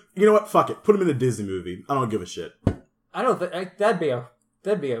 Put him. You know what? Fuck it. Put him in a Disney movie. I don't give a shit. I don't think that'd be a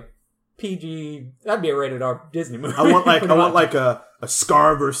That'd be a PG. That'd be a rated R Disney movie. I want like a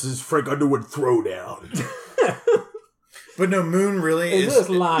Scar versus Frank Underwood throwdown. But no, Moon really is is. This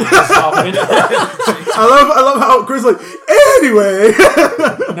line talking. I love how Chris like. Anyway,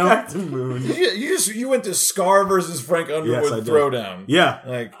 no. Back to Moon. You went to Scar versus Frank Underwood throwdown. Yeah,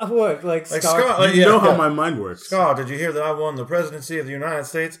 like Scar. Scar. You know how my mind works. Scar, did you hear that I won the presidency of the United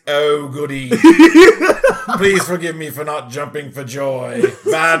States? Oh, goody. Please forgive me for not jumping for joy.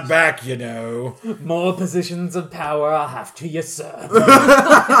 Bad back, you know. More positions of power I'll have to usurp.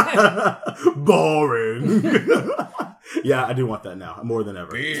 Boring. Yeah, I do want that now more than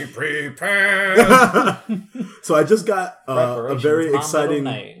ever. Be prepared. So I just got a very exciting.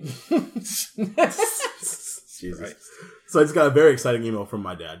 Jesus. Right. So I just got a very exciting email from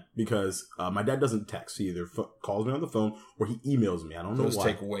my dad because my dad doesn't text. He either calls me on the phone or he emails me. I don't know why. Those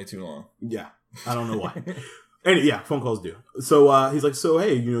take way too long. Yeah, I don't know why. And yeah, phone calls do. So he's like, so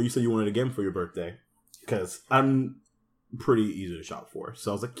hey, you said you wanted a game for your birthday because I'm pretty easy to shop for.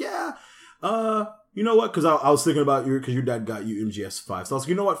 So I was like, yeah, you know what? Because I was thinking about because your dad got you MGS5. So I was like,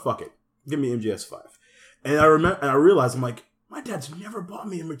 you know what? Fuck it, give me MGS5. And I realized I'm like, my dad's never bought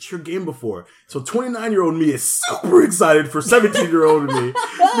me a mature game before. So 29-year-old me is super excited for 17-year-old me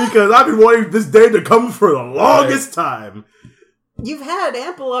because I've been wanting this day to come for the longest time. You've had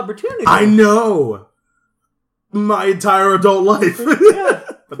ample opportunity. I know. My entire adult life. Yeah,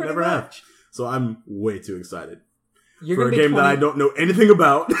 but never have. So I'm way too excited. You're for a game that I don't know anything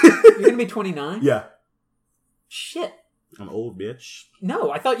about. You're going to be 29? Yeah. Shit. I'm old, bitch.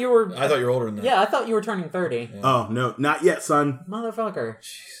 No, I thought you were older than that. Yeah, I thought you were turning 30. Yeah. Oh, no. Not yet, son. Motherfucker.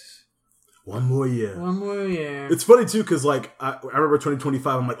 Jesus. One more year. It's It's funny, too, because, like, I remember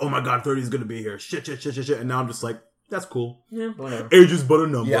 2025, I'm like, oh my god, 30 is going to be here. Shit. And now I'm just like, that's cool. Yeah, whatever. Age is but a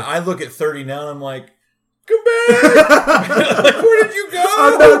number. Yeah, I look at 30 now and I'm like, come back! Like, where did you go?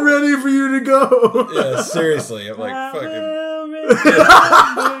 I'm not ready for you to go. Yeah, seriously. I'm like, fucking...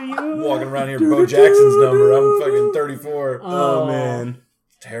 walking around here, Bo Jackson's number. I'm fucking 34. Oh, man.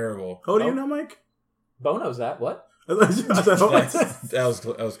 Terrible. How old are you now, Mike? Bo knows that. What? That was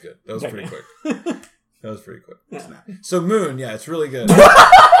good. That was pretty quick. That was pretty quick. Yeah. So Moon, yeah, it's really good. You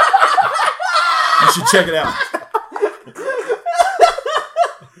should check it out.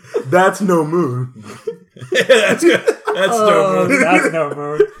 That's no Moon. Yeah, that's good. That's no Moon. That's no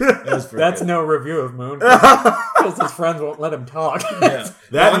Moon. That's no review of Moon. Because his friends won't let him talk. Yeah.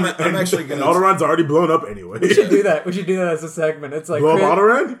 I'm actually going to... Alderand's already blown up anyway. We should do that. We should do that as a segment. It's like... Blow up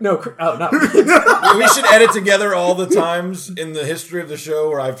Alderand? No. Oh, no. We should edit together all the times in the history of the show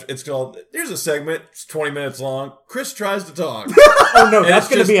where it's called... Here's a segment. It's 20 minutes long. Chris tries to talk. Oh, no. That's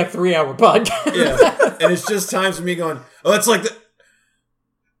going to be a 3-hour podcast. Yeah. And it's just times of me going, oh, it's like the...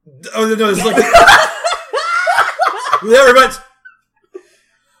 Oh, no, it's like... Everybody's...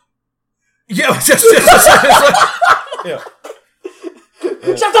 Yeah, just yeah.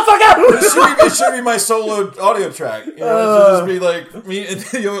 Shut the fuck up! It should be my solo audio track. You know, it should just be like me,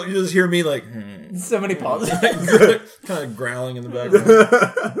 and you'll just hear me like so many pauses, kind of growling in the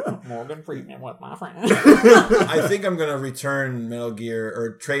background. Morgan Freeman with my friend. I think I'm gonna return Metal Gear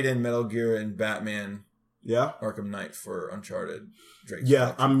or trade in Metal Gear and Batman. Yeah, Arkham Knight for Uncharted. Drake's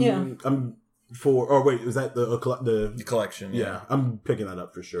collection. I'm for. Oh wait, is that the collection? Yeah, I'm picking that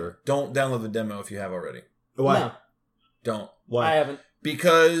up for sure. Don't download the demo if you have already. Why? No. Don't. Why? I haven't.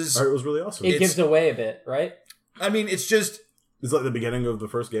 Because it was really awesome. It gives away a bit, right? I mean, it's just... It's like the beginning of the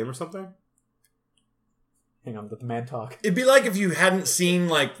first game or something? Hang on, let the man talk. It'd be like if you hadn't seen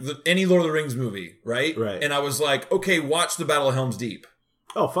like any Lord of the Rings movie, right? Right. And I was like, okay, watch the Battle of Helm's Deep.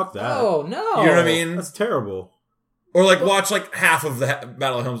 Oh, fuck that. Oh, no. You know what I mean? That's terrible. Or like watch like half of the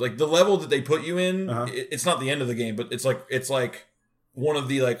Battle of Helm's. Like the level that they put you in, Uh-huh. It's not the end of the game, but it's like one of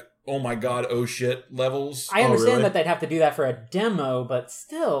the like, oh my god, oh shit levels. I understand really? that they'd have to do that for a demo, but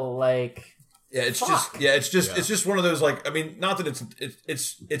still, like... Yeah, it's fuck. it's just one of those like, I mean, not that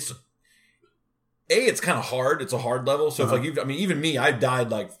it's kind of hard. It's a hard level. So if like even me, I've died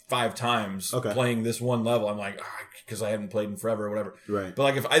like 5 times playing this one level. I'm like, because I haven't played in forever or whatever. Right. But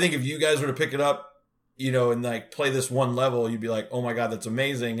like if you guys were to pick it up, you know, and like play this one level, you'd be like, oh my god, that's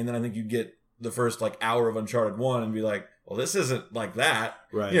amazing. And then I think you'd get the first like hour of Uncharted 1 and be like, well, this isn't like that,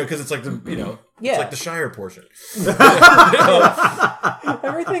 right? You know, because it's like the it's like the Shire portion.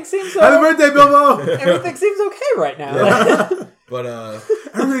 Everything seems Happy birthday, Bilbo! Everything seems okay right now. Yeah. But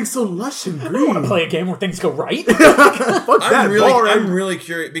everything's so lush and green. I want to play a game where things go right. I'm really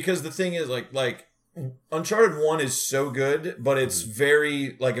curious because the thing is like Uncharted 1 is so good, but it's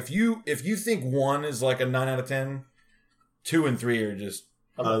very like if you think 1 is like a 9 out of 10, 2 and 3 are just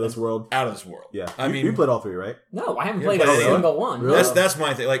Out of this world. Out of this world. Yeah. I mean, you played all 3, right? No, I haven't played a single one. Really? That's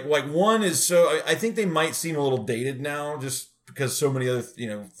my thing. Like 1 is so. I think they might seem a little dated now, just because so many other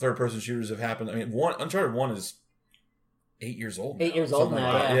third person shooters have happened. I mean, Uncharted 1 is 8 years old. Now, 8 years old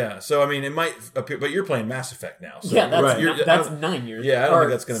now. Like yeah. So I mean, it might appear, but you're playing Mass Effect now. So yeah, that's right. that's 9 years. Yeah, I don't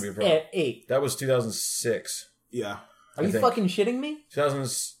think that's going to be a problem. 8. That was 2006. Yeah. Are you fucking shitting me? 2000.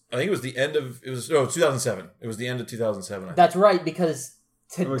 I think it was the end of. It was 2007. It was the end of 2007. That's right, because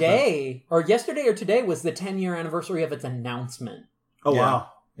today or yesterday or today was the 10-year anniversary of its announcement. Oh wow.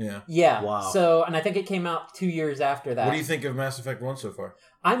 Yeah. Yeah. Wow. So, and I think it came out 2 years after that. What do you think of Mass Effect 1 so far?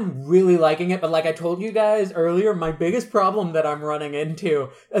 I'm really liking it, but like I told you guys earlier, my biggest problem that I'm running into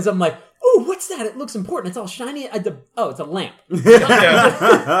is I'm like, oh, what's that? It looks important. It's all shiny. It's a lamp.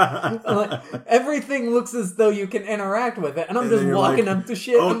 Like, everything looks as though you can interact with it, and I'm just walking up to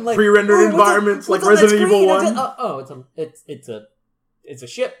shit. I'm like, pre-rendered environments like Resident Evil 1. It's a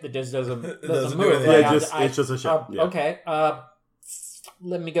ship that just doesn't move. Yeah, it's just a ship. Yeah. Okay.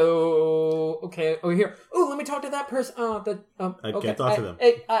 Let me go. Okay, over here. Oh, let me talk to that person. I can't talk to them.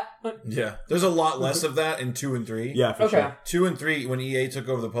 Yeah, there's a lot less of that in 2 and 3. Yeah, for sure. 2 and 3, when EA took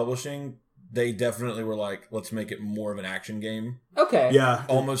over the publishing, they definitely were like, let's make it more of an action game. Okay. Yeah.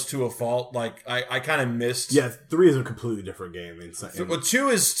 Almost to a fault. Like, I kind of missed. Yeah, 3 is a completely different game. Well,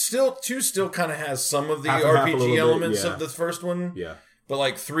 2 still kind of has some of the half RPG elements bit, of the first one. Yeah. But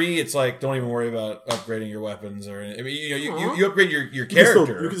like 3, it's like, don't even worry about upgrading your weapons or. I mean, you upgrade your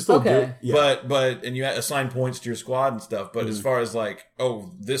character. You can still do it. Yeah. But you assign points to your squad and stuff. But as far as like,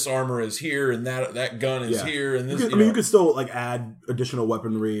 oh, this armor is here and that gun is here and this. You could still like add additional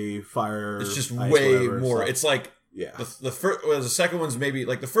weaponry, fire. It's just ice, way whatever, more. stuff. It's like the second one's maybe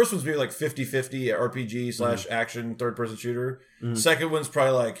like the first one's maybe like 50-50 RPG / action third person shooter. Second one's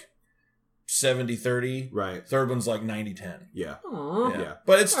probably like 70-30. Right. Third one's like 90-10. Yeah. Yeah.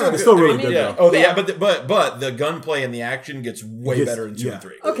 But it's still it's still really good. Yeah. Oh, yeah. But the gunplay and the action gets way better in 2 and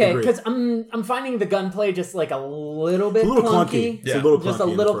 3. Okay, because I'm finding the gunplay just like a little bit clunky. Yeah. It's a little just clunky a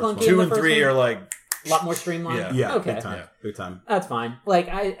little clunky. 2 and 3 are like a lot more streamlined. Yeah. Okay. Big time. That's fine. Like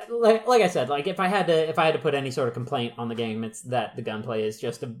I said, like if I had to put any sort of complaint on the game, it's that the gunplay is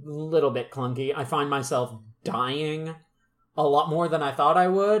just a little bit clunky. I find myself dying a lot more than I thought I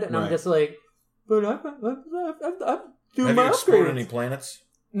would, and I'm just like, but I'm doing my Have you explored upgrades. any planets?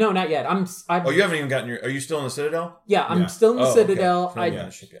 No, not yet. You haven't even gotten your. Are you still in the Citadel? Yeah, I'm still in the Citadel.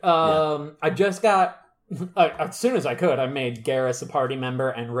 Okay. I just got. As soon as I could, I made Garrus a party member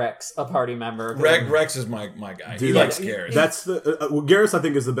and Rex a party member. Rex is my guy. Dude, he likes Garrus. That's Garrus. I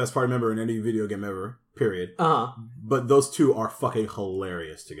think is the best party member in any video game ever. Period. But those two are fucking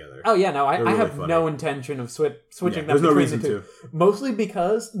hilarious together. Oh yeah, no, I really have funny. no intention of switching them. There's no between reason the two. to. Mostly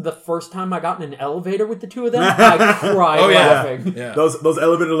because the first time I got in an elevator with the two of them, I cried laughing. Yeah. Those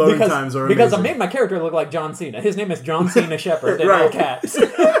elevator loading times are amazing. Because I made my character look like John Cena. His name is John Cena Shepard in all caps.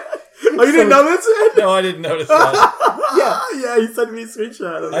 Oh, you didn't notice it? No, I didn't notice that. Yeah, he sent me a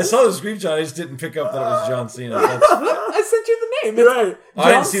screenshot of it. I saw the screenshot. I just didn't pick up that it was John Cena. I sent you the name. It's right.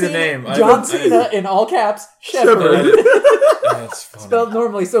 I didn't see the name. John Cena in all caps. Shepard. That's funny. Spelled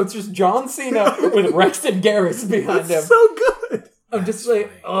normally, so it's just John Cena with Rex and Garrus behind him. So good. I'm just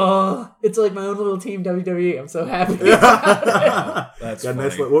like, oh, it's like my own little team WWE. I'm so happy. That's funny.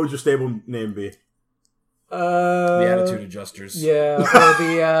 Nice. What would your stable name be? The Attitude Adjusters. Yeah, or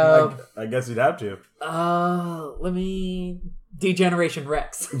the I guess you'd have to. let me Degeneration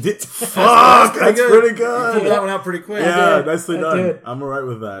Rex. Fuck, that's pretty good. You figured that one out pretty quick. Yeah, nicely done. did. I'm alright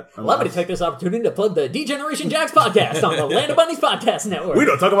with that. Allow me to take this opportunity to plug the Degeneration Jacks podcast on the Land of Bunnies podcast network. We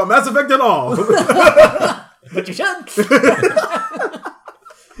don't talk about Mass Effect at all. But you should.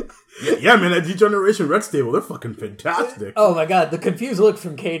 Yeah, man, that Degeneration Rex stable, they're fucking fantastic. Oh my god, the confused look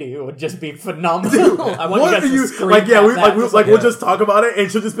from Katie would just be phenomenal. I want you guys to scream we'll just talk about it,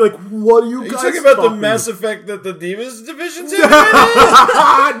 and she'll just be like, "What are you guys talking about? The Mass Effect that the Divas division's in?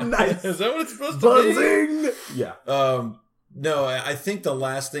 Nice. Is that what it's supposed to be? Yeah. No, I think the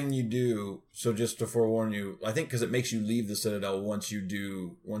last thing you do. So just to forewarn you, I think because it makes you leave the Citadel once you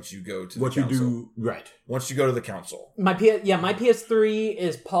go to the council. Once you go to the council. My PS3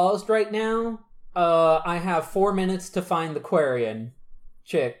 is paused right now. I have 4 minutes to find the Quarian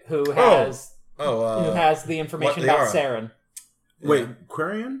chick who has the information about Saren. Wait,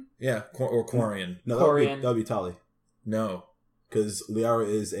 Quarian? Yeah, or Quarian. No, that'll be Tali. No. Because Liara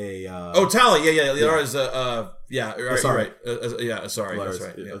is a... Tali. Yeah. Liara is a... Sorry. Sorry. Liara's, That's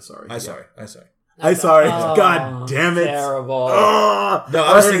right. Yeah. Sorry. I'm sorry. God damn it. Terrible. No,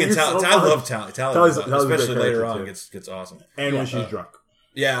 I was thinking Tali. I love Tali. Tali, especially later on, gets awesome. And when she's drunk.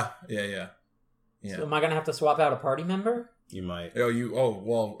 Yeah. So am I going to have to swap out a party member? you might.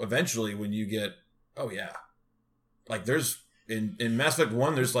 Well, eventually when you get, like there's in Mass Effect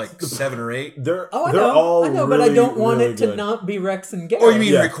 1, there's like 7 or 8. They're all really, but I don't want really it to good. not be Rex and Garrett. Oh, you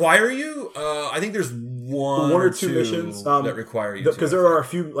mean require you? I think there's one or two missions that require you, because there are a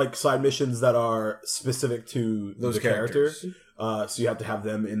few like side missions that are specific to those the characters. So you have to have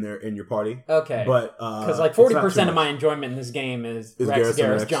them in your party. Okay, but because like 40% of my enjoyment in this game is Rex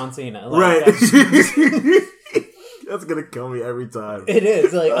Garrett, John Cena. Like, right. That's gonna kill me every time. It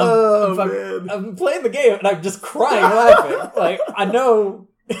is. Like, I'm playing the game and I'm just crying laughing. Like, I know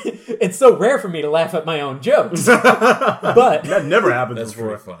it's so rare for me to laugh at my own jokes, but that never happens. That's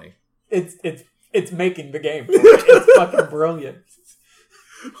before. very funny. It's making the game. It's fucking brilliant.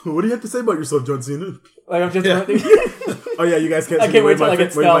 What do you have to say about yourself, John Cena? Like, I'm just. Oh yeah, you guys can't. I can't wait till I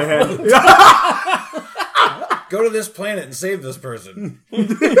get my hand. Go to this planet and save this person.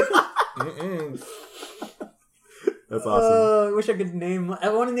 That's awesome. I wish I could name. I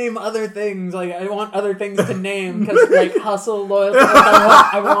want to name other things. Like, I want other things to name because, like, hustle, loyalty.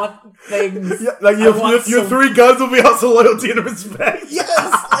 Like, I want things. Yeah, like your 3 guns will be hustle, loyalty, and respect. Yes,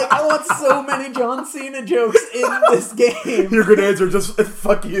 like I want so many John Cena jokes in this game. Your grenades are just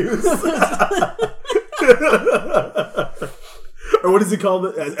fuck yous. Or what is he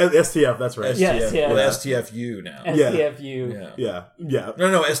called? STF. That's right. STF. Yes, yeah. Well, STFU now. STFU. Yeah.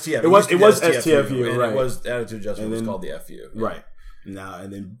 No, STF. It was STFU, and right? It was Attitude Adjustment. It was called the FU. Yeah. Right. Now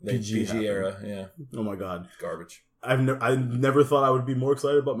and then PG era. Yeah. Oh my god. Garbage. I never thought I would be more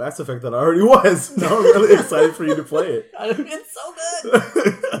excited about Mass Effect than I already was. Now I'm really excited for you to play it. It's so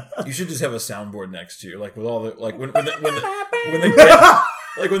good. You should just have a soundboard next to you, like with all the like when the Geth,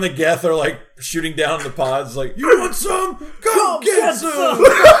 like when the Geth are like shooting down the pods, like you want some? Come get some!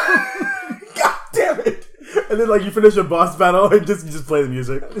 God damn it! And then like you finish a boss battle and you just play the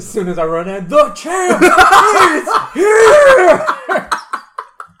music. As soon as I run in, the champ is here.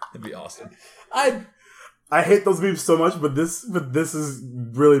 That'd be awesome. I hate those memes so much, but this is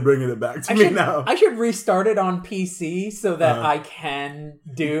really bringing it back to me now. I should restart it on PC so that I can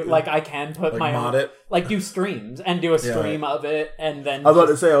do I can put my mod own, it, like do streams and do a stream of it, and then I was about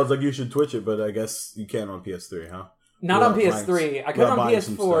to say I was like you should Twitch it, but I guess you can on PS3, huh? Not on PS3. I could on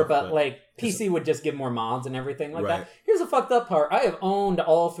PS4, but like PC would just give more mods and everything like that. Here's the fucked up part: I have owned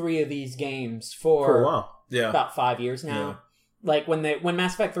all 3 of these games for a while. About 5 years now. Yeah. Like when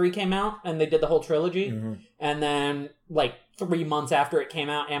Mass Effect 3 came out and they did the whole trilogy, and then like 3 months after it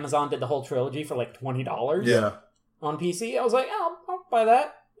came out, Amazon did the whole trilogy for like $20 on PC. I was like, I'll buy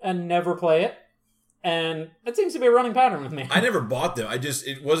that and never play it. And it seems to be a running pattern with me. I never bought them.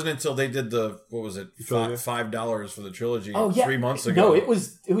 It wasn't until they did the $5 for the trilogy 3 months ago. No, it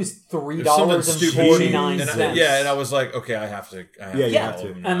was $3.49. Yeah, and I was like, okay, I have to. You have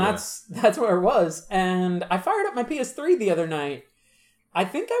to. And that's where it was. And I fired up my PS3 the other night. I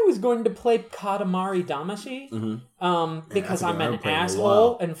think I was going to play Katamari Damacy because I'm an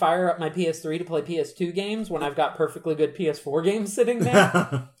asshole and fire up my PS3 to play PS2 games when I've got perfectly good PS4 games sitting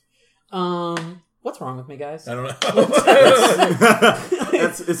there. What's wrong with me, guys? I don't know.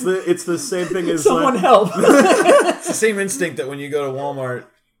 It's the same thing as someone help. It's the same instinct that when you go to Walmart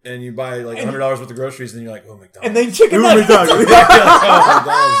and you buy like $100 worth of groceries, and you're like, oh, McDonald's. And then chicken nuggets. McDonald's is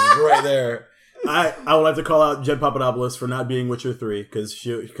right there. I would like to call out Jen Papadopoulos for not being Witcher 3 because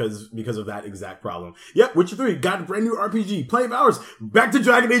of that exact problem. Yep, Witcher 3 got a brand new RPG. Play of hours. Back to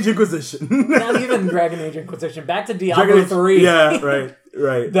Dragon Age Inquisition. Not even Dragon Age Inquisition. Back to Diablo 3. Yeah, right.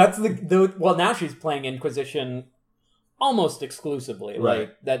 That's the well, now she's playing Inquisition almost exclusively. Right.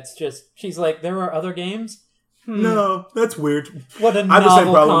 Like that's just she's like, there are other games. No, that's weird. What a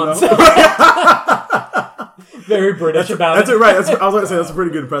novel concept. Very British about it. That's it. Right. I was going to say that's a pretty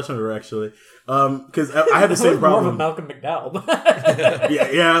good impression of her, actually. Because I had the same problem. More of a Malcolm McDowell.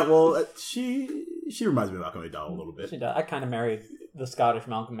 yeah. Well, she reminds me of Malcolm McDowell a little bit. She does. I kind of married the Scottish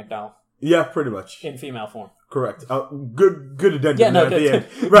Malcolm McDowell. Yeah, pretty much in female form. Correct. Good addendum. Yeah, no, at the end.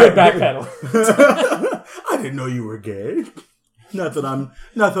 Right. Good backpedal. I didn't know you were gay. Not that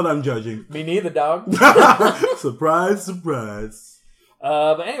I'm judging. Me neither, dog. Surprise, surprise.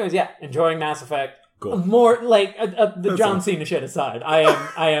 But anyways, yeah, enjoying Mass Effect. Cool. More like the John Cena shit aside,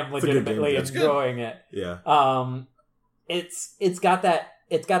 I am legitimately enjoying it. Yeah. It's got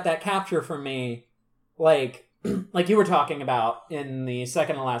that capture for me, like you were talking about in the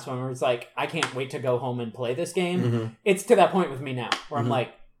second to last one, where it's like I can't wait to go home and play this game. Mm-hmm. It's to that point with me now, where I'm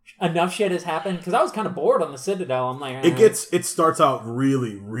like, enough shit has happened because I was kind of bored on the Citadel. I'm like, it starts out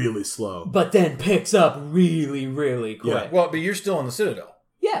really, really slow, but then picks up really, really quick. Yeah. Well, but you're still on the Citadel.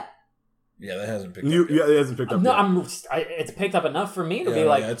 Yeah. Yeah, that hasn't picked up. Yeah, it hasn't picked up. No, it's picked up enough for me to be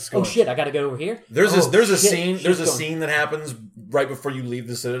like, oh shit, I got to go over here. There's a scene that happens right before you leave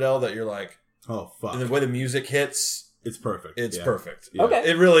the Citadel that you're like, oh fuck. And the way the music hits, it's perfect. It's perfect. Yeah. Okay.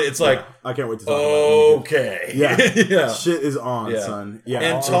 It's like, I can't wait to talk about it. Okay. Yeah. Yeah. Shit is on, son. Yeah.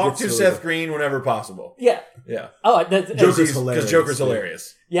 And talk to Seth Green whenever possible. Yeah. Yeah. Oh, Joker's hilarious. Because Joker's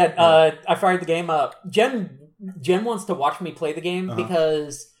hilarious. Yeah, I fired the game up. Jen wants to watch me play the game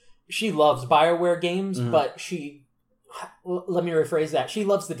because she loves BioWare games, but let me rephrase that. She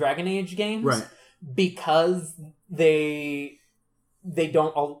loves the Dragon Age games because they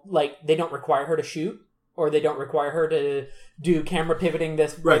don't require her to shoot, or they don't require her to do camera pivoting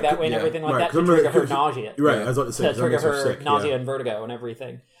this way, that way, and everything like that to trigger her nausea. Right, I was about to say. To trigger her nausea and vertigo and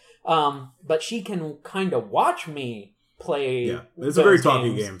everything. But she can kind of watch me play. Yeah, it's a very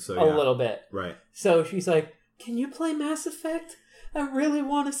talky game, so a little bit. Right. So she's like, "Can you play Mass Effect? I really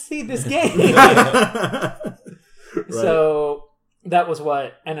want to see this game." So that was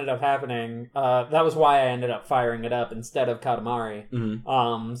what ended up happening. That was why I ended up firing it up instead of Katamari.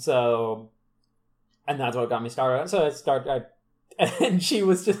 Mm-hmm. And that's what got me started. So and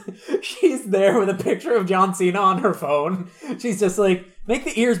she's there with a picture of John Cena on her phone. She's just like, make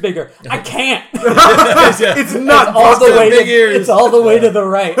the ears bigger. I can't. It's not it's all the way big ears. It's all the way to the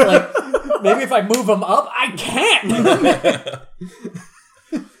right. Like, maybe if I move them up, I can't.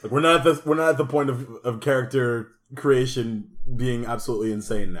 We're not at the point of character creation being absolutely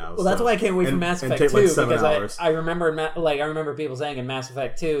insane now. Well, that's why I can't wait for Mass Effect 2, because I remember people saying in Mass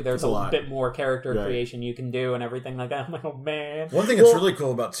Effect 2 there's a bit more character creation you can do and everything like that. I'm like, oh man. One thing that's really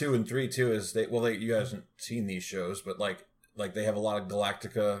cool about 2 and 3 too is you guys haven't seen these shows, but like they have a lot of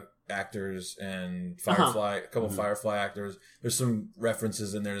Galactica actors and Firefly, a couple of Firefly actors. There's some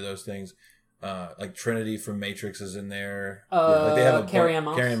references in there to those things. Like Trinity from Matrix is in there. Like they have Carrie-Anne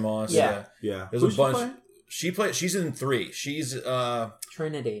Moss. Carrie-Anne Moss. Yeah. There's a bunch. She's in 3. She's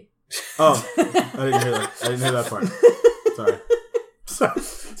Trinity. Oh, I didn't hear that. I didn't hear that part. Sorry.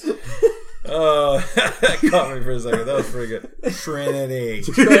 That caught me for a second. That was pretty good. Trinity.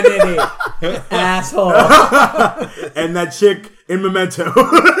 Asshole. And that chick in Memento.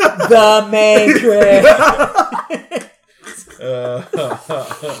 The Matrix.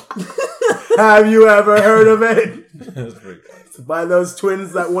 Have you ever heard of it? That's pretty good. It's by those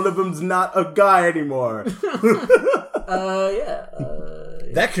twins that one of them's not a guy anymore.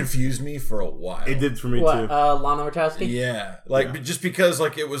 That confused me for a while. It did for me too. Lana Wachowski? Yeah. Just because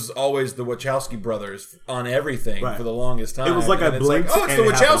it was always the Wachowski brothers on everything for the longest time. It was like I blinked. It's the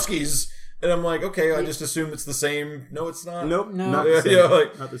Wachowskis. And I'm like, okay, I just assume it's the same. No, it's not. Nope. No. Not the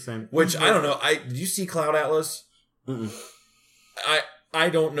same. Not the same. Which, I don't know. Did you see Cloud Atlas? Mm-mm. I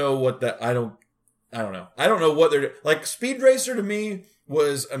don't know what that... I don't know. I don't know what they're... Like, Speed Racer to me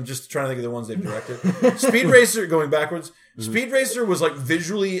was... I'm just trying to think of the ones they've directed. Speed Racer, going backwards, Speed Racer was,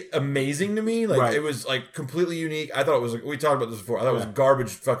 visually amazing to me. It was, completely unique. I thought it was... We talked about this before. I thought it was a garbage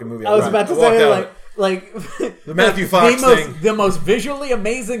fucking movie. I was about to say, the Matthew Fox thing. The most visually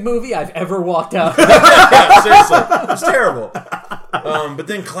amazing movie I've ever walked out. Yeah, seriously. It was terrible. But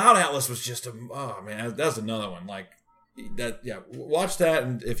then Cloud Atlas was just oh, man, that's another one. Watch that,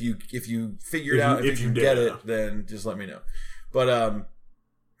 and if you figure it out, if you get it, then just let me know. But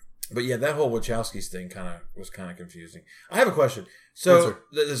yeah, that whole Wachowskis thing was kind of confusing. I have a question. So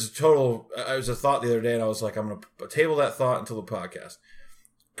this is total. I was a thought the other day, and I was like, I'm going to table that thought until the podcast.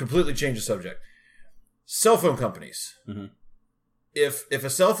 Completely change the subject. Cell phone companies. Mm-hmm. If a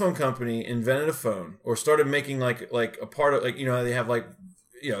cell phone company invented a phone or started making like a part of they have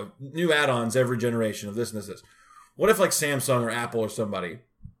new add-ons every generation of this and this. What if Samsung or Apple or somebody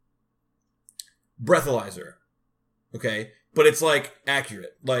breathalyzer, okay, but it's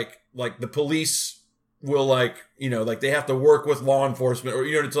accurate, like the police will they have to work with law enforcement or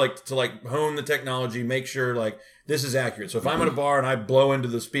to hone the technology, make sure this is accurate. So if I'm at a bar and I blow into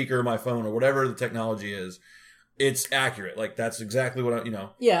the speaker of my phone or whatever the technology is, it's accurate. That's exactly what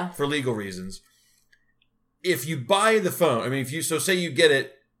for legal reasons. If you buy the phone, say you get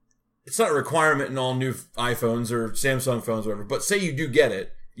it. It's not a requirement in all new iPhones or Samsung phones or whatever, but say you do get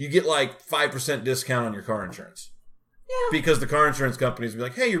it, you get 5% discount on your car insurance. Yeah. Because the car insurance companies will be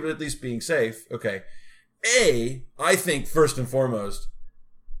like, hey, you're at least being safe. Okay. I think first and foremost,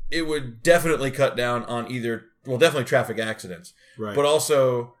 it would definitely cut down on definitely traffic accidents. Right. But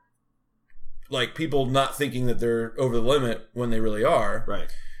also, people not thinking that they're over the limit when they really are.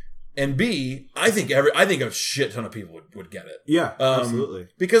 Right. And B, I think a shit ton of people would get it. Yeah, absolutely.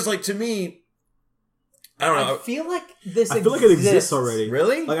 Because to me, I don't know. I feel like it exists already.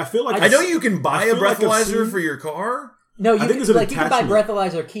 Really? I feel like I know you can buy a breathalyzer for your car. No, I think it's an like you can buy attachment.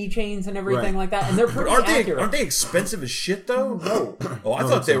 breathalyzer keychains and everything like that, and they're pretty But accurate. aren't they expensive as shit though? No. Oh, I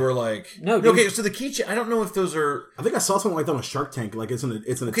thought they were like No. Okay, so the keychain. I don't know if those are. I think I saw something like that on Shark Tank. Like it's an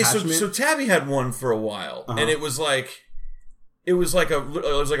Okay, attachment. so Tabby had one for a while, and it was like a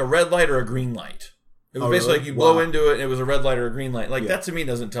red light or a green light. It was basically like you blow into it, and it was a red light or a green light. Like that to me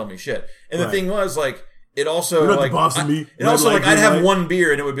doesn't tell me shit. And the thing was like. It also You're not like the boss of me. It also Red like light, I'd have green light. one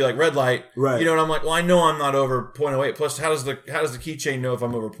beer and it would be like red light, Right? You know, and I'm like, well, I know I'm not over 0.08. Plus, how does the keychain know if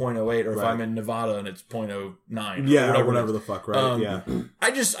I'm over 0.08 or if I'm in Nevada and it's 0.09? Yeah, or whatever the fuck, right? Yeah.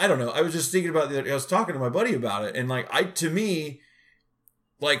 I don't know. I was just thinking about I was talking to my buddy about it, and like to me,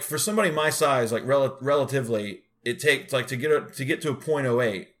 like for somebody my size, like relatively, it takes like to get to a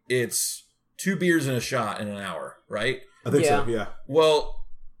 0.08, it's 2 beers and a shot in an hour, right? I think so. Yeah. Well.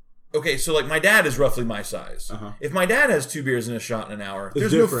 Okay, so like my dad is roughly my size. If my dad has 2 beers and a shot in an hour,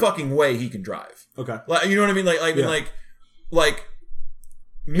 there's no fucking way he can drive. Okay, like you know what I mean? Like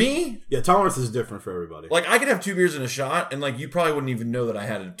me. Yeah, tolerance is different for everybody. Like I could have 2 beers and a shot, and like you probably wouldn't even know that I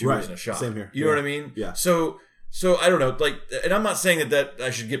had 2 beers and a shot. Same here. You know what I mean? Yeah. So I don't know. Like, and I'm not saying that I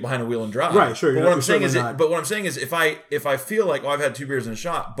should get behind a wheel and drive. Right. Sure. But what I'm saying is, if I feel like I've had 2 beers and a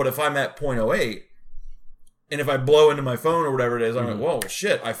shot, but if I'm at 0.08. And if I blow into my phone or whatever it is, I'm like, whoa,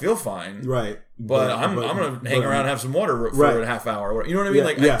 shit, I feel fine. Right. But I'm going to hang around and have some water for a half hour. You know what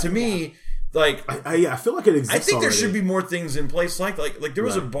I mean? To me, like... I feel like it exists I think there already. should be more things in place. Like there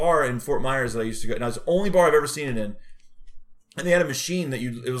was a bar in Fort Myers that I used to go... Now, it's the only bar I've ever seen it in. And they had a machine that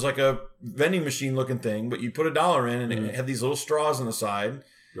it was like a vending machine looking thing, but you put $1 in and it had these little straws on the side.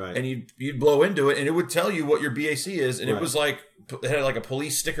 Right. And you'd blow into it and it would tell you what your BAC is. And it was like... It had like a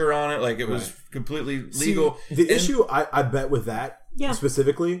police sticker on it. Like it was completely legal. See, the issue I bet with that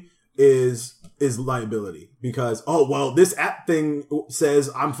specifically is liability, because this app thing says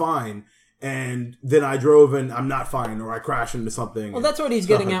I'm fine, and then I drove and I'm not fine, or I crashed into something. Well, that's what he's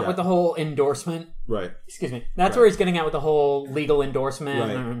getting at with the whole endorsement. Right. Excuse me. That's where he's getting at with the whole legal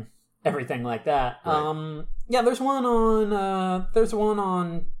endorsement and everything like that. Right. There's one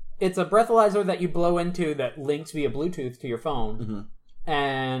on. It's a breathalyzer that you blow into that links via Bluetooth to your phone,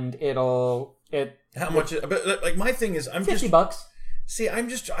 and How much? But like my thing is, I'm $50. See, I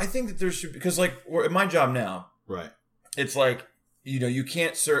think that there should, because like at my job now, right? It's like you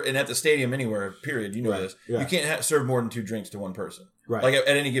can't serve, and at the stadium anywhere, period. You know this. Yeah. You can't serve more than 2 drinks to one person, right? Like at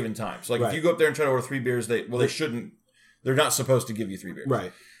any given time. So like if you go up there and try to order 3 beers, they shouldn't. They're not supposed to give you 3 beers,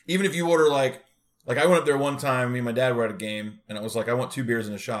 right? Even if you order like I went up there one time, me and my dad were at a game, and I was like, I want 2 beers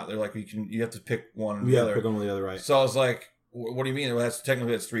and a shot. They're like, you have to pick one or the other. Pick one or the other, right? So I was like, what do you mean? Well, that's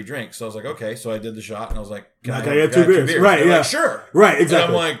 3 drinks. So I was like, okay. So I did the shot, and I was like, can I get 2 beers? Right, like, sure. Right,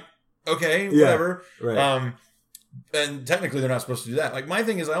 exactly. And I'm like, okay, whatever. Right. And technically they're not supposed to do that. Like my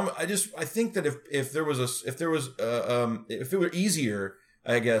thing is, I think that if it were easier,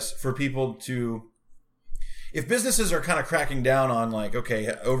 I guess, for people to, if businesses are kind of cracking down on like,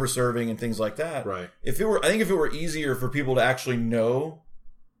 okay, over serving and things like that. Right. I think if it were easier for people to actually know,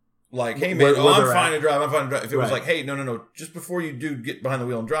 like, hey man, I'm fine to drive. If it was like, hey, no, just before you do get behind the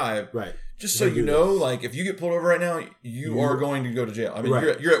wheel and drive, right? Just so you know, like, if you get pulled over right now, you are going to go to jail. I mean,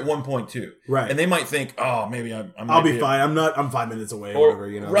 you're at 1.2, right? And they might think, oh, maybe I'll be fine. I'm 5 minutes away, or whatever,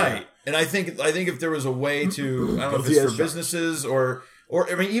 you know, right? Yeah. And I think if there was a way to, I don't know if it's for businesses or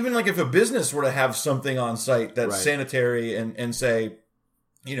I mean, even like if a business were to have something on site that's sanitary and say,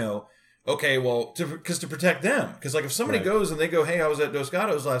 you know, okay, well, to protect them. Because, like, if somebody goes and they go, hey, I was at Dos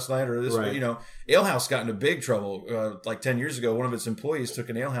Gatos last night, or this, you know, Ale House got into big trouble. Like 10 years ago, one of its employees took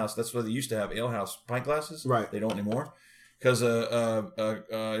an Ale House. That's why they used to have Ale House pint glasses. Right. They don't anymore. Because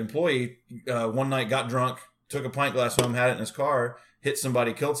an employee one night got drunk, took a pint glass home, had it in his car, hit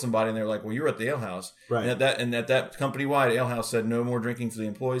somebody, killed somebody, and they're like, well, you were at the Ale House. Right. And at that company-wide, Ale House said no more drinking for the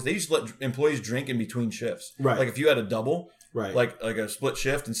employees. They used to let employees drink in between shifts. Right. Like, if you had a double... Right. Like a split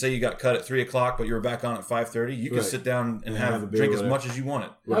shift, and say you got cut at 3:00, but you were back on at 5:30. You could sit down and have a drink as much as you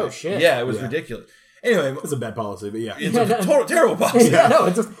wanted. Right. Oh shit! Yeah, it was ridiculous. Anyway, it's a bad policy, but it's a total terrible policy. Yeah, no,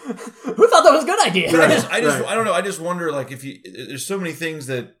 it's just, who thought that was a good idea? I don't know. I just wonder, like, there's so many things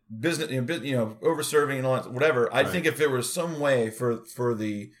that business, you know, over serving and all that, whatever. I think if there was some way for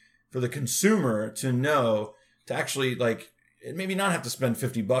the consumer to know, to actually, like, maybe not have to spend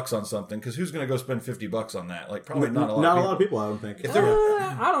 $50 on something, because who's going to go spend $50 on that? Like, probably not a lot of people. I don't think. If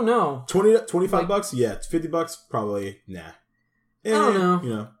I don't know. $25, yeah. $50, probably, nah. I don't know. You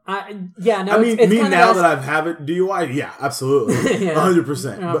know. I mean, it's me now that I have it, DUI, yeah, absolutely.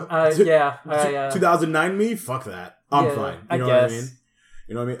 100%. 2009 me, fuck that. I'm fine. You know what I mean?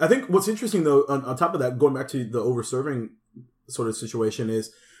 You know what I mean? I think what's interesting, though, on top of that, going back to the over-serving sort of situation,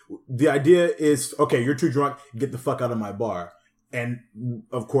 is the idea is, okay, you're too drunk, get the fuck out of my bar. And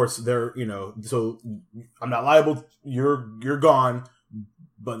of course, they're, so I'm not liable. You're gone,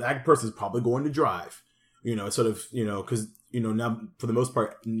 but that person's probably going to drive, sort of, because, now for the most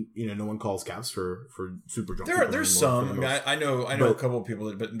part, no one calls cabs for super drunk people. There's some. I know a couple of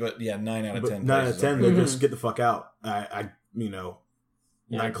people, but yeah, 9 out of 10. 9 out of 10, they just get the fuck out.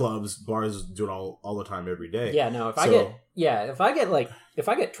 Nightclubs, bars do it all the time, every day. Yeah, no. If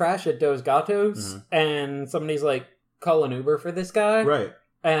I get trash at Dos Gatos and somebody's like, call an Uber for this guy, right?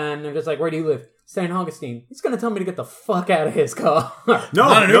 And they're just like, where do you live? St. Augustine. He's going to tell me to get the fuck out of his car. No,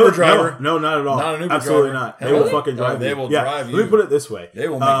 not an Uber driver. No, not at all. Not an Uber Absolutely driver. Not. They will fucking drive you. They will drive you. Let me put it this way. They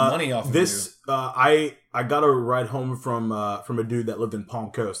will make money off of this. I got a ride home from a dude that lived in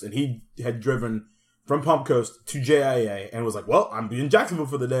Palm Coast, and he had driven from Palm Coast to JIA and was like, well, I'm in Jacksonville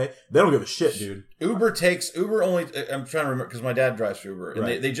for the day. They don't give a shit, dude. Uber only, I'm trying to remember, because my dad drives for Uber,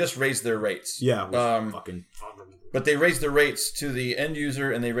 and they just raised their rates. Yeah. But they raised their rates to the end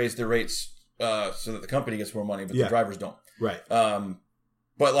user, and they raised their rates so that the company gets more money, but the drivers don't. Right.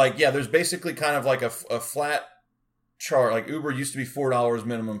 But there's basically kind of like a flat chart. Like Uber used to be $4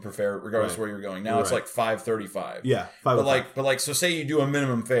 minimum per fare, regardless of where you're going. Now it's like $5.35. Yeah. So say you do a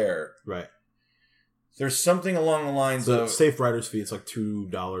minimum fare. Right. There's something along the lines of safe rider's fee. It's like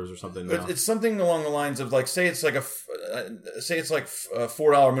 $2 or something. Now. It's something along the lines of like, say it's like a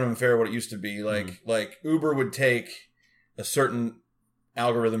 $4 minimum fare. What it used to be, like Uber would take a certain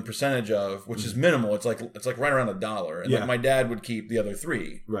algorithm percentage of, which is minimal. It's like right around $1, and like my dad would keep the other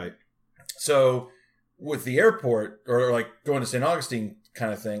 3. Right. So with the airport or like going to St. Augustine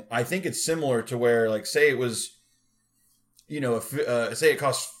kind of thing, I think it's similar to where like say it was. Say it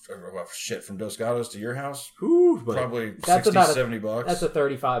costs from Dos Gatos to your house, probably $60-$70. That's a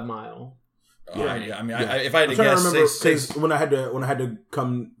 35 mile. If I had to guess, because when I had to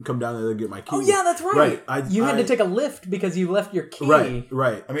come down there to get my key. Oh yeah, that's right. You had to take a lift because you left your key.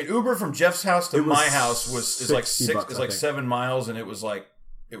 Right. I mean, Uber from Jeff's house to my house is like 7 miles, and it was like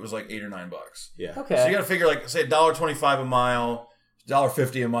 $8 or $9. Yeah. Okay. So you got to figure like say $1.25 a mile.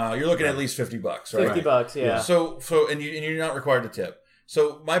 $1.50 a mile. You're looking at least $50, right? $50, yeah. So and you're not required to tip.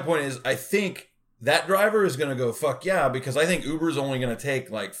 So my point is, I think that driver is going to go fuck yeah, because I think Uber's only going to take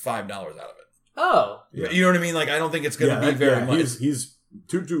like $5 out of it. Oh, yeah. You know what I mean? Like I don't think it's going to be very much. He's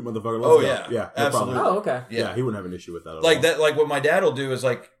toot motherfucker. Let's go. Yeah, no absolutely. Problem. Oh, okay. Yeah, he wouldn't have an issue with that. At like all. that. Like what my dad will do is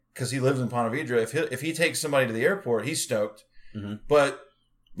like, because he lives in Ponte Vedra, if he takes somebody to the airport, he's stoked. Mm-hmm. But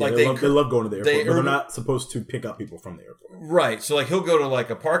like they love going to the airport, but they're not supposed to pick up people from the airport. Right. So like he'll go to like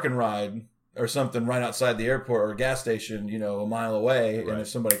a park and ride or something right outside the airport or a gas station, a mile away. Right. And if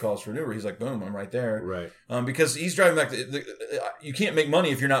somebody calls for an Uber, he's like, boom, I'm right there. Right. Because he's driving back. You can't make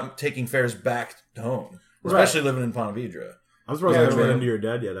money if you're not taking fares back home, especially living in Ponte Vedra. I'm surprised I haven't run into your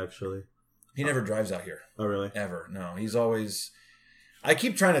dad yet, actually. He never drives out here. Oh, really? Ever. No. He's always... I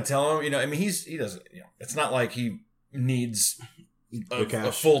keep trying to tell him, I mean, he doesn't, it's not like he needs...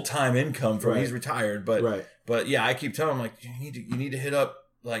 A full-time income from he's retired, but yeah, I keep telling him like you need to hit up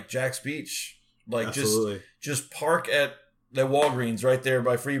like Jack's Beach, like Absolutely. just park at the Walgreens right there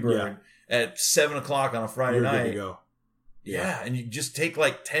by Freeburg at 7:00 on a Friday night. Good to go. Yeah, and you just take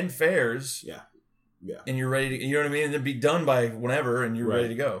like 10 fares. Yeah, and you're ready to, you know what I mean, and then be done by whenever, and you're ready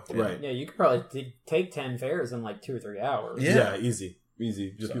to go. Right. Yeah, you could probably take 10 fares in like 2 or 3 hours. Yeah, easy.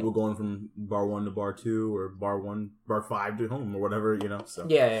 Just people going from bar 1 to bar 2 or bar 5 to home or whatever, So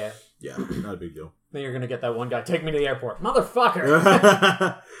yeah, not a big deal. Then you're gonna get that one guy, take me to the airport,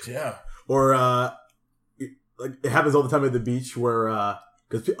 motherfucker. Yeah. Or like it happens all the time at the beach where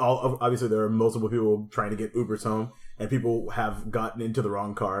because obviously there are multiple people trying to get Ubers home, and people have gotten into the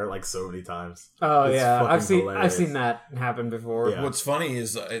wrong car like so many times. Oh yeah, I've seen that happen before. Yeah. What's funny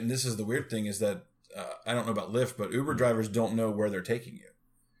is, and this is the weird thing, is that. I don't know about Lyft, but Uber drivers don't know where they're taking you.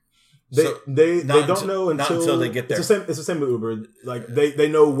 They don't know until they get there. It's the same with Uber. Like they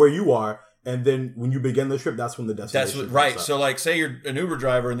know where you are, and then when you begin the trip, that's when the destination. That's right. So like, say you're an Uber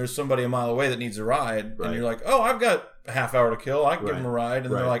driver and there's somebody a mile away that needs a ride, and you're like, oh, I've got a half hour to kill. I can give them a ride,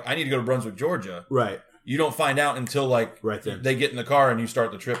 and they're like, I need to go to Brunswick, Georgia. Right. You don't find out until like they get in the car and you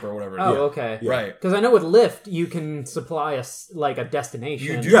start the trip or whatever. Oh, okay. Yeah. Right. Because I know with Lyft you can supply a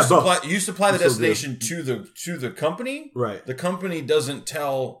destination. You supply the destination to the company. Right. The company doesn't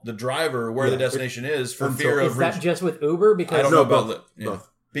tell the driver where the destination is for fear of. Is that just with Uber? Because I don't know about Lyft. Yeah.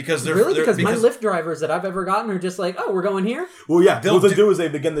 Because my Lyft drivers that I've ever gotten are just like, oh, we're going here. Well, yeah. What they do is they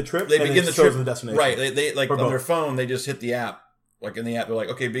begin the trip. They begin the trip. The destination. Right. They like on their phone. They just hit the app. Like in the app, they're like,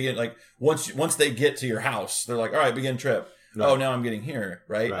 okay, begin. Like once they get to your house, they're like, all right, begin trip. oh, now I'm getting here,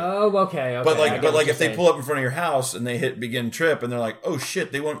 right? Oh, okay. But like if they pull up in front of your house and they hit begin trip and they're like, oh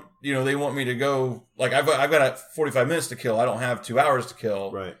shit, they want me to go, like I've got 45 minutes to kill. I don't have 2 hours to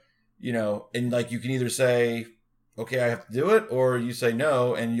kill. Right. And like you can either say, okay, I have to do it, or you say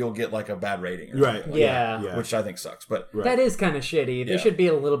no, and you'll get like a bad rating. Right. Yeah. Which I think sucks. But that is kind of shitty. They should be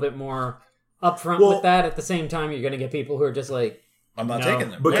a little bit more upfront with that. At the same time, you're going to get people who are just like, I'm not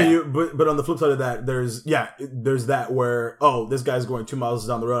taking them. But but on the flip side of that, there's that where, oh, this guy's going 2 miles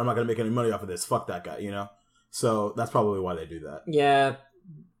down the road. I'm not going to make any money off of this. Fuck that guy, So that's probably why they do that. Yeah.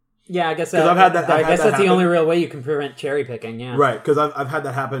 Yeah, I guess that's the only real way you can prevent cherry picking. Yeah, right. Because I've had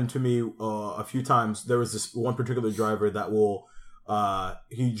that happen to me a few times. There was this one particular driver that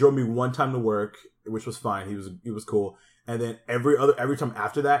he drove me one time to work, which was fine. He was cool, and then every time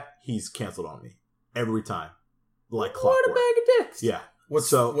after that, he's canceled on me every time, like clockwork. What a bag of dicks. Yeah.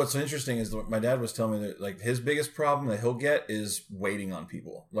 What's interesting is my dad was telling me that like his biggest problem that he'll get is waiting on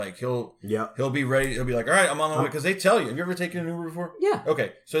people. Like he'll be ready. He'll be like, all right, I'm on the way, because they tell you. Have you ever taken an Uber before? Yeah.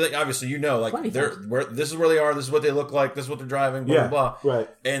 Okay, so obviously like this is where they are. This is what they look like. This is what they're driving. Blah blah blah. Right.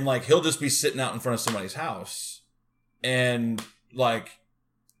 And like he'll just be sitting out in front of somebody's house, and like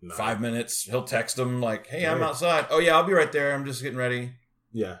 5 minutes, he'll text them like, hey, I'm outside. Oh yeah, I'll be right there. I'm just getting ready.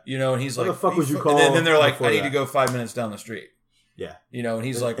 Yeah. And he's what like, the fuck would you call? And then they're like, I need to go 5 minutes down the street. Yeah. And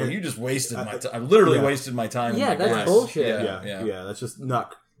he's like, well, you just wasted my time. I literally wasted my time. Yeah, that's bullshit. Yeah. That's just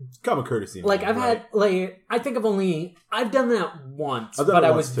not common courtesy. Like, I've had, like, I think I've done that once, but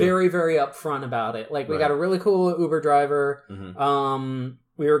I was very, very upfront about it. Like, we got a really cool Uber driver. Mm-hmm.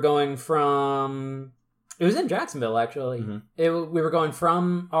 We were going from, it was in Jacksonville, actually. Mm-hmm. We were going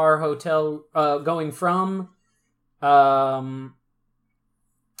from our hotel, I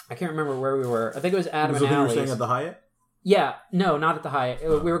can't remember where we were. I think it was Adam and Allie's. You were staying at the Hyatt? Yeah, no, not at the Hyatt.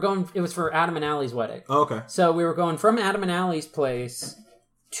 We were going. It was for Adam and Allie's wedding. Oh, okay. So we were going from Adam and Allie's place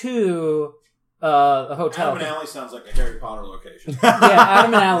to the hotel. Adam and Allie sounds like a Harry Potter location. Yeah,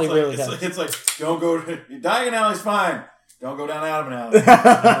 Adam and Allie really does. It's like, don't go. Diagon Alley's fine. Don't go down Adam and Alley.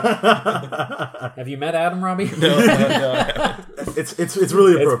 Have you met Adam, Robbie? No. It's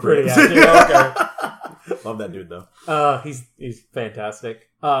really appropriate. It's pretty accurate. Okay. Love that dude though. He's fantastic.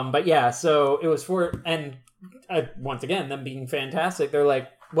 But yeah, so it was for and. Once again, them being fantastic, they're like,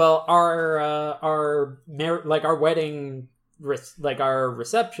 well, our wedding, like our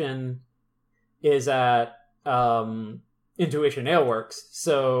reception, is at Intuition Aleworks,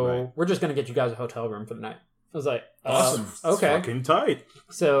 so we're just gonna get you guys a hotel room for the night. I was like, awesome, okay, fucking tight.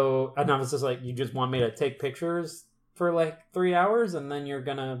 So, and I was just like, you just want me to take pictures for like 3 hours, and then you're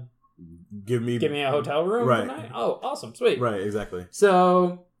gonna give me a hotel room for the night? Oh, awesome, sweet, right, exactly.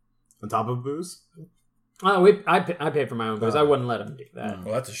 So, on top of booze. Oh, I paid for my own booze. I wouldn't let him do that.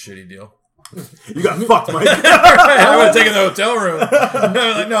 Well, that's a shitty deal. You got fucked, Mike. I would have taken the hotel room.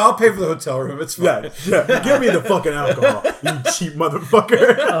 No, I'll pay for the hotel room. It's fine. Yeah. Give me the fucking alcohol, you cheap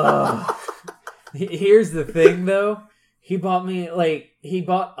motherfucker. Here's the thing, though. They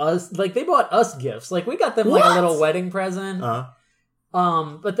bought us gifts. Like, we got them like a little wedding present.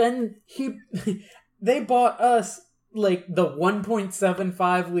 But then they bought us like the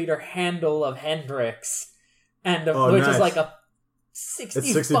 1.75 liter handle of Hendrix, and which is like a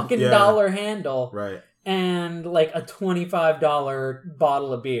 $60 fucking dollar handle, right? And like a $25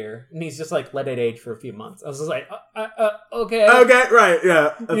 bottle of beer, and he's just like, let it age for a few months. I was just like, okay, right,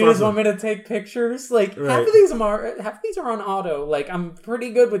 yeah. You just want me to take pictures? Like half of these are on auto. Like I'm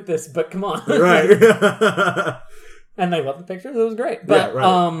pretty good with this, but come on, right? And they loved the pictures. It was great, but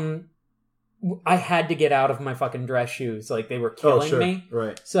I had to get out of my fucking dress shoes. Like, they were killing me.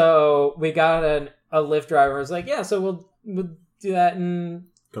 Right. So we got a Lyft driver. I was like, yeah, so we'll do that. And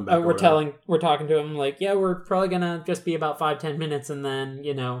come back we're talking to him like, yeah, we're probably going to just be about 5-10 minutes and then,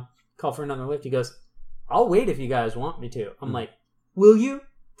 call for another Lyft. He goes, I'll wait if you guys want me to. I'm like, will you?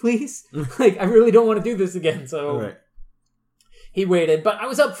 Please? Like, I really don't want to do this again. So he waited, but I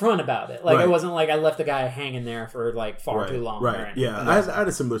was upfront about it. Like, it wasn't like I left the guy hanging there for like far too long. Right. Yeah. I had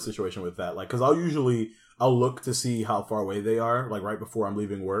a similar situation with that. Like, because I'll look to see how far away they are, like right before I'm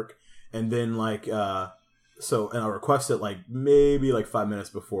leaving work, and then like and I'll request it like maybe like 5 minutes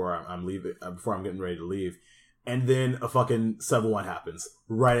before I'm leaving, before I'm getting ready to leave, and then a fucking 7-1 happens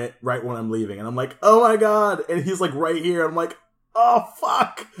right when I'm leaving, and I'm like, oh my god, and he's like right here. I'm like, oh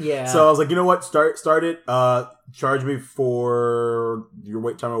fuck. Yeah. So I was like, you know what? Start it. Charge me for your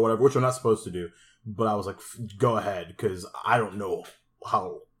wait time or whatever, which I'm not supposed to do. But I was like, go ahead, because I don't know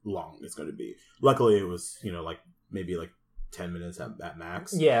how long it's going to be. Luckily, it was like maybe like 10 minutes at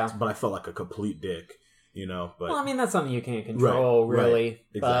max. Yeah. But I felt like a complete dick, But well, I mean, that's something you can't control, really. Right.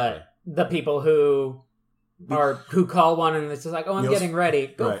 Exactly. But the people who or who call one and it's just like, oh, I'm getting ready.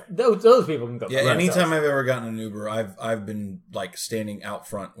 Go, right. those people can go. Yeah, anytime I've ever gotten an Uber, I've been like standing out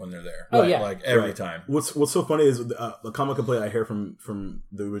front when they're there. Oh, yeah. Like every time. What's so funny is the common complaint I hear from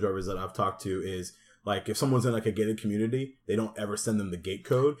the Uber drivers that I've talked to is, like, if someone's in like a gated community, they don't ever send them the gate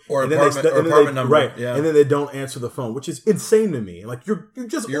code or apartment number, right? Yeah. And then they don't answer the phone, which is insane to me. Like you're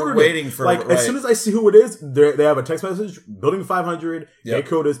waiting it. for like as soon as I see who it is, they have a text message: building 500, gate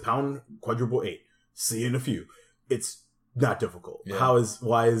code is pound quadruple 8. See you in a few. It's not difficult. Yeah. How is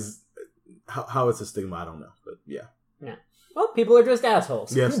a stigma? I don't know, but yeah. Well, people are just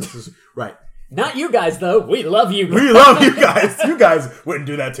assholes. Yes, this is right. Not you guys, though. We love you. We love you guys. You guys wouldn't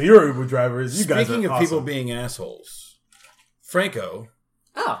do that to your Uber drivers. You guys. Speaking are of awesome. people being assholes, Franko.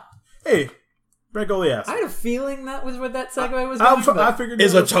 Oh, hey, Franko the asshole. I had a feeling that was what that segue was going. I figured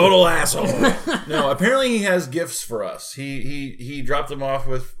is a total asshole. No, apparently he has gifts for us. He dropped them off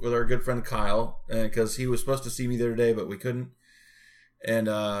with our good friend Kyle, because he was supposed to see me the other day, but we couldn't. And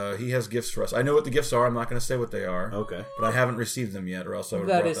he has gifts for us. I know what the gifts are. I'm not going to say what they are. Okay. But I haven't received them yet, or else I would have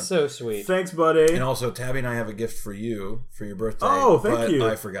That brought is them. so sweet. Thanks, buddy. And also, Tabby and I have a gift for you for your birthday. Oh, thank you.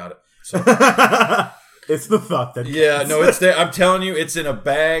 I forgot it. So. It's the thought that Yeah, no, it's there. I'm telling you, it's in a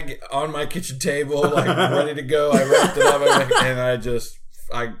bag on my kitchen table, like ready to go. I wrapped it up, and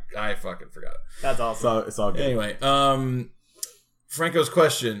I fucking forgot it. That's awesome. It's all good. Anyway, Franko's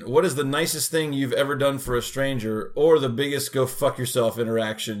question: what is the nicest thing you've ever done for a stranger, or the biggest go fuck yourself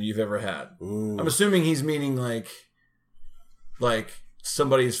interaction you've ever had? Ooh. I'm assuming he's meaning like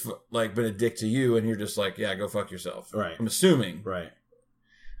somebody's like been a dick to you, and you're just like, yeah, go fuck yourself. Right. I'm assuming. Right.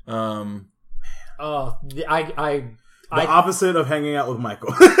 Oh, The opposite of hanging out with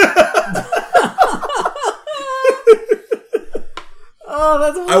Michael. Oh,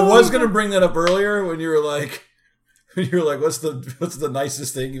 that's horrible. I was gonna bring that up earlier when you were like, what's the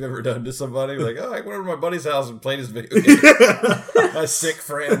nicest thing you've ever done to somebody? Like, oh, I went over to my buddy's house and played his video game. My sick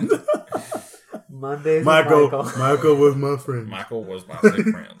friend. Mondays Michael with Michael. was my friend. Michael was my sick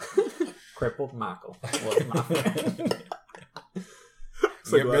friend. Crippled Michael was my friend.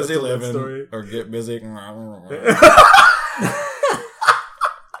 Get busy living or get busy.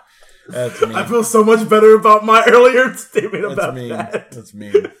 That's mean. I feel so much better about my earlier statement about that. That's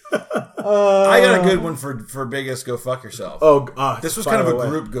mean. I got a good one for biggest go fuck yourself. This was kind of a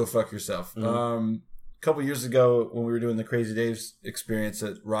group go fuck yourself. Mm-hmm. A couple years ago when we were doing the Crazy Dave's experience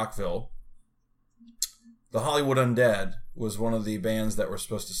at Rockville, the Hollywood Undead was one of the bands that were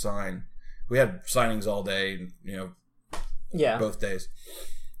supposed to sign. We had signings all day, both days.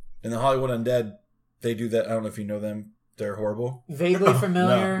 And the Hollywood Undead, they do that. I don't know if you know them. They're horrible. Vaguely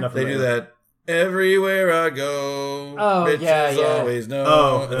familiar. No, they do that everywhere I go. Oh, bitches always know.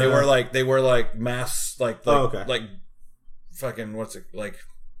 Oh, and they wear like masks, like fucking what's it like?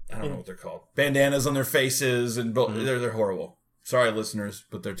 I don't know what they're called. Bandanas on their faces, and they're horrible. Sorry, listeners,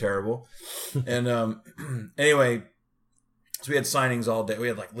 but they're terrible. And anyway, so we had signings all day. We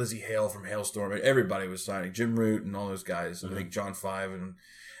had like Lizzie Hale from Hailstorm. Everybody was signing. Jim Root and all those guys. I think John Five. And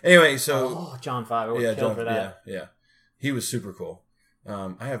anyway, so John Five. I would kill for that. Yeah. He was super cool.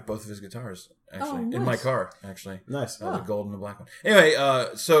 I have both of his guitars actually in my car. Actually, nice. The gold and the black one. Anyway,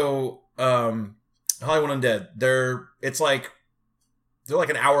 so Hollywood Undead. They're like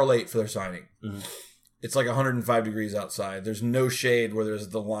an hour late for their signing. Mm-hmm. It's like 105 degrees outside. There's no shade where there's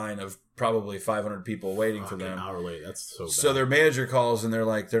the line of probably 500 people waiting for them. An hour late. That's so bad. So their manager calls and they're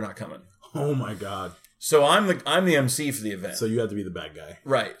like, they're not coming. Oh my god. So I'm the MC for the event. So you have to be the bad guy,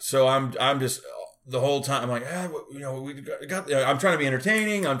 right? So I'm just. The whole time I'm like, I'm trying to be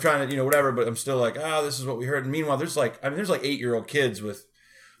entertaining. I'm trying to, whatever, but I'm still like, this is what we heard. And meanwhall, there's like 8-year-old kids with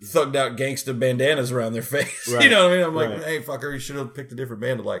thugged out gangsta bandanas around their face. Right. You know what I mean? I'm like, hey, fucker, you should have picked a different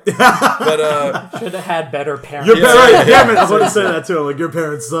band to like. But should have had better parents. Right? Damn it! I was going to say that too. I'm like, your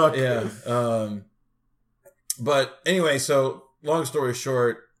parents suck. Yeah. But anyway, so long story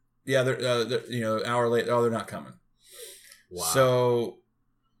short, they're an hour late. Oh, they're not coming. Wow. So.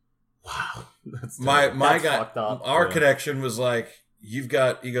 Wow. That's my guy, our Yeah. connection was like, you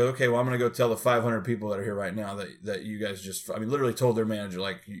go, okay, well, I'm going to go tell the 500 people that are here right now that you guys literally told their manager,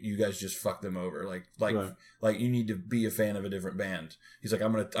 like, you guys just fucked them over. Like you need to be a fan of a different band. He's like,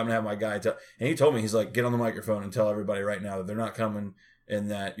 I'm going to have my guy tell, and he told me, he's like, get on the microphone and tell everybody right now that they're not coming and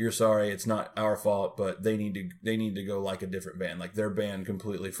that you're sorry. It's not our fault, but they need to go like a different band. Like their band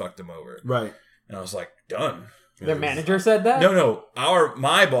completely fucked them over. Right. And I was like, done. Their manager said that? No.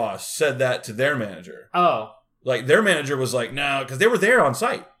 My boss said that to their manager. Oh. Like, their manager was like, no, because they were there on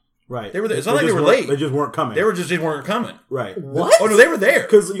site. Right. They were there. It's not like they were late. They just weren't coming. They weren't coming. Right. What? Oh, no, they were there.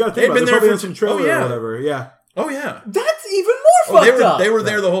 Because you got to think about it. They're probably in some trailer or whatever. Yeah. Oh, yeah. That's even more fucked up. They were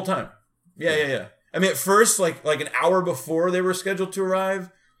there the whole time. Yeah. I mean, at first, like an hour before they were scheduled to arrive,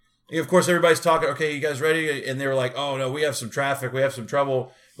 of course, everybody's talking, okay, you guys ready? And they were like, oh, no, we have some traffic. We have some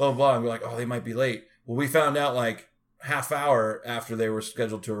trouble, blah, blah, blah. And we're like, oh, they might be late. Well, we found out like half hour after they were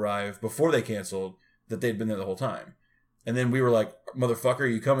scheduled to arrive, before they canceled, that they'd been there the whole time. And then we were like, motherfucker, are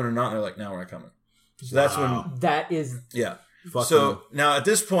you coming or not? And they're like, no, we're not coming. So that's when... That is... Yeah. So now at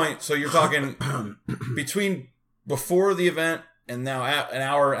this point, so you're talking between before the event and now an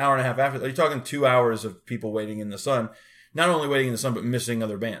hour and a half after, you're talking 2 hours of people waiting in the sun. Not only waiting in the sun, but missing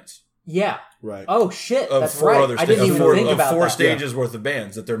other bands. Yeah. Right. Oh, shit. That's four right. Other I didn't even think about that. Four stages worth of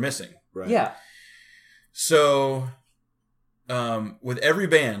bands that they're missing. Right. Yeah. So with every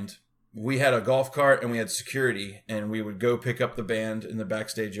band, we had a golf cart and we had security, and we would go pick up the band in the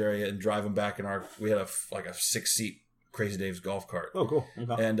backstage area and drive them back in our... We had a 6-seat Crazy Dave's golf cart. Oh, cool.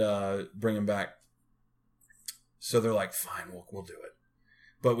 Okay. And bring them back. So they're like, fine, we'll do it.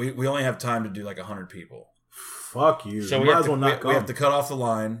 But we only have time to do like 100 people. Fuck you. So we we have to cut off the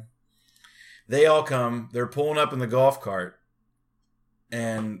line. They all come. They're pulling up in the golf cart.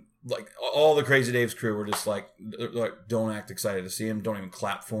 And like all the Crazy Dave's crew were just like, don't act excited to see him. Don't even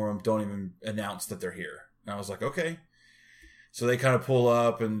clap for him. Don't even announce that they're here. And I was like, okay. So they kind of pull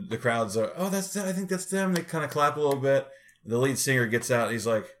up and the crowd's like, oh, that's them. I think that's them. They kind of clap a little bit. The lead singer gets out. And he's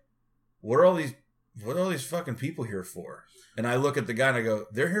like, what are all these fucking people here for? And I look at the guy and I go,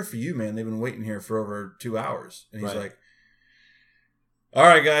 they're here for you, man. They've been waiting here for over 2 hours. And he's like, all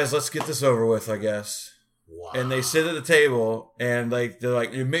right, guys, let's get this over with, I guess. Wow. And they sit at the table and like they're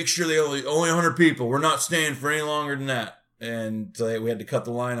like, make sure they only 100 people. We're not staying for any longer than that. And so we had to cut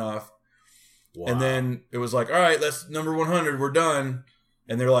the line off. Wow. And then it was like, all right, that's number 100. We're done.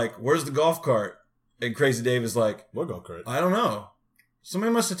 And they're like, where's the golf cart? And Crazy Dave is like, what golf cart? I don't know.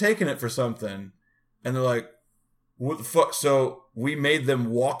 Somebody must have taken it for something. And they're like, what the fuck? So we made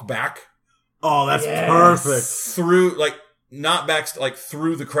them walk back. Oh, that's perfect. Through, like, not back, like,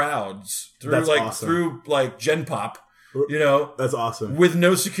 through the crowds. Through, that's like, awesome. Through, like, Gen Pop. You know? That's awesome. With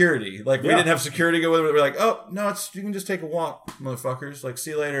no security. Like, we didn't have security go with it. We're like, oh, no, you can just take a walk, motherfuckers. Like,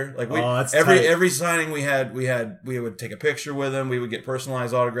 see you later. Like, every signing we would take a picture with them. We would get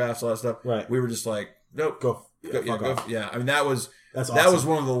personalized autographs, all that stuff. Right. We were just like, nope. Go. Yeah. I mean, that was awesome. That was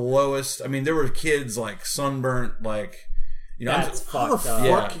one of the lowest. I mean, there were kids like sunburnt, like, you know, that's fucked up. How the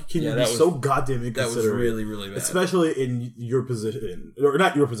fuck can you be so goddamn inconsiderate? That was really, really bad. Especially in your position, or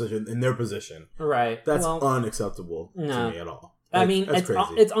not your position, in their position. Right. That's unacceptable to me at all. Like, I mean,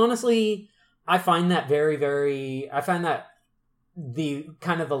 it's honestly, I find that the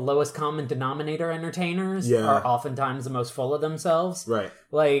kind of the lowest common denominator entertainers are oftentimes the most full of themselves. Right.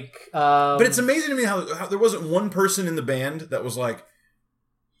 Like, but it's amazing to me how there wasn't one person in the band that was like,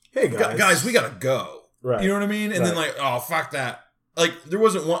 hey guys, we gotta go. Right. You know what I mean? And then like, oh, fuck that. Like, there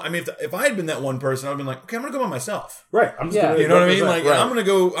wasn't one. I mean, if I had been that one person, I'd been like, okay, I'm gonna go by myself. Right. I'm just gonna you know what I mean? Like, I'm gonna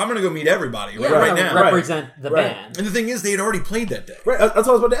go meet everybody right now. Represent the band. And the thing is, they had already played that day. Right. That's what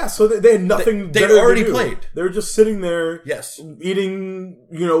I was about to ask. So they had nothing. They already played. They were just sitting there. Yes. Eating.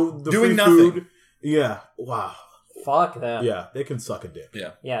 You know, the doing free nothing. Food. Yeah. Wow. Fuck them. Yeah, they can suck a dick.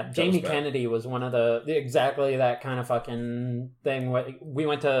 Yeah. Yeah, Jamie Kennedy was one of the exactly that kind of fucking thing. We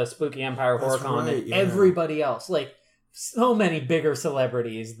went to Spooky Empire HorrorCon and everybody else, like so many bigger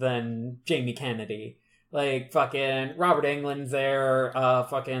celebrities than Jamie Kennedy. Like fucking Robert Englund's there,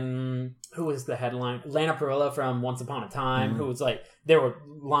 fucking who was the headline? Lana Parrilla from Once Upon a Time, who was like there were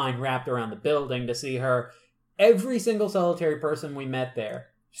line wrapped around the building to see her. Every single solitary person we met there,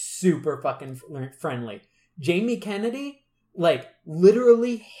 super fucking friendly. Jamie Kennedy, like,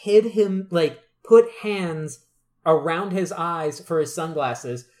 literally hid him, like, put hands around his eyes for his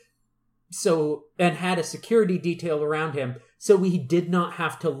sunglasses, and had a security detail around him, so he did not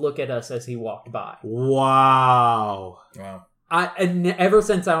have to look at us as he walked by. Wow. And ever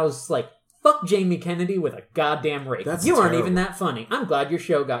since I was like, fuck Jamie Kennedy with a goddamn rake. You aren't even that funny. I'm glad your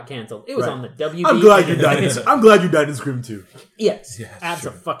show got canceled. It was on the WB. I'm glad you died in Scream 2. Yes,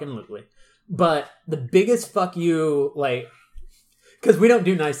 absolutely. But the biggest fuck you, like, because we don't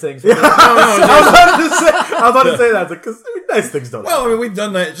do nice things. I was about to say that because nice things don't. Well, I mean, we've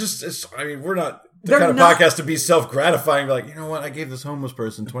done that. We're not the kind of podcast to be self-gratifying. Like, you know what? I gave this homeless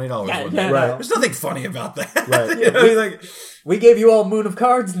person $20 one day. Right. There's nothing funny about that. Right. You know, we gave you all Moon of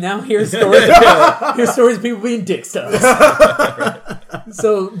Cards. Now here's stories. Here's stories of people being dick stuff.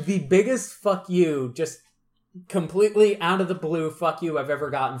 So the biggest fuck you, just completely out of the blue fuck you I've ever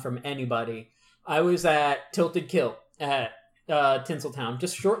gotten from anybody. I was at Tilted Kilt at Tinseltown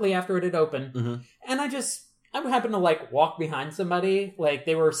just shortly after it had opened, and I happened to like walk behind somebody. Like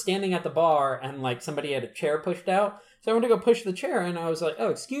they were standing at the bar and like somebody had a chair pushed out, so I went to go push the chair and I was like, oh,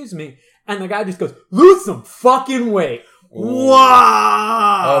 excuse me, And the guy just goes, lose some fucking weight.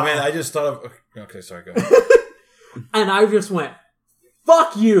 Wow! Oh man, I just thought of. Okay, sorry, go ahead. And I just went,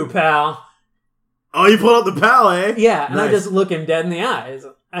 fuck you, pal. Oh, you pulled out the pal, eh? Yeah, and nice. I just look him dead in the eyes.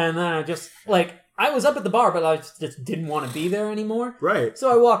 And then I just, like, I was up at the bar, but I just didn't want to be there anymore. Right.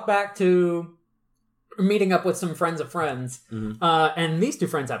 So I walked back to meeting up with some friends of friends. Mm-hmm. And these two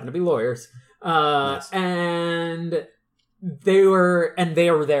friends happen to be lawyers. Nice. And they were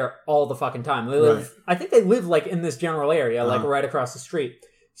there all the fucking time. They live, Right. I think they live, like, in this general area, like, right across the street.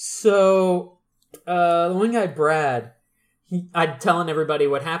 So, the one guy, Brad, I'd telling everybody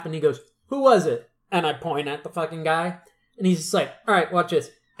what happened. He goes, who was it? And I point at the fucking guy. And he's just like, all right, watch this.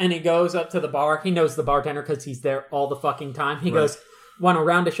 And he goes up to the bar. He knows the bartender because he's there all the fucking time. He goes, want a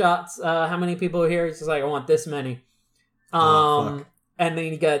round of shots? How many people are here? He's just like, I want this many. And then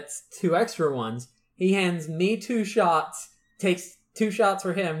he gets 2 extra ones. He hands me 2 shots, takes 2 shots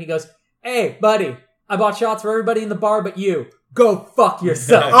for him. He goes, hey, buddy, I bought shots for everybody in the bar but you. Go fuck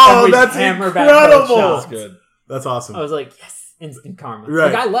yourself. Oh, and we that's hammer back incredible. those shots. That's good. That's awesome. I was like, yes, instant karma. Right.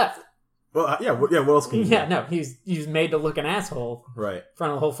 The guy left. Well, yeah. What else can you Yeah, do? no, he was made to look an asshole Right. in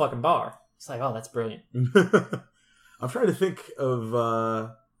front of the whole fucking bar. It's like, oh, that's brilliant. I'm trying to think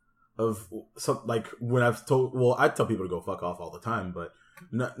of some, like, when I've told. Well, I tell people to go fuck off all the time, but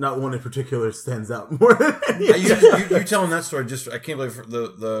not one in particular stands out more than any. You telling that story? Just I can't believe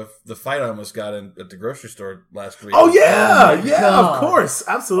the fight I almost got in at the grocery store last week. Oh yeah, my yeah, God. of course,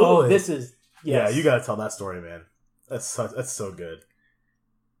 absolutely. Oh, this is Yeah, yes. you got to tell that story, man. That's so good.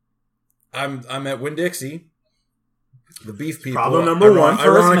 I'm at Winn-Dixie. The beef people. Problem number one.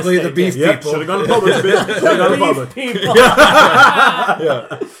 Ironically, First the beef Yep, people. should have gone to Publix, bitch. Should have gone to Publix. People.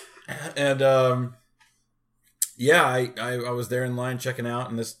 Yeah. And yeah, I was there in line checking out,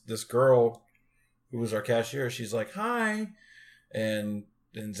 and this girl who was our cashier, she's like, "Hi," and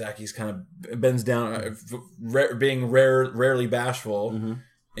Zacky's kind of bends down, being rarely bashful, Mm-hmm.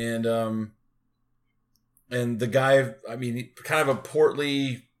 and the guy, I mean, kind of a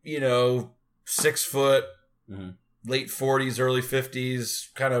portly, 6 foot, late 40s, early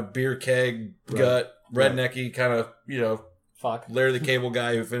 50s, kind of beer keg gut, rednecky, kind of, Fuck. Larry the Cable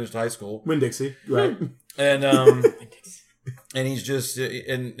Guy who finished high school. Winn-Dixie, right? And and he's just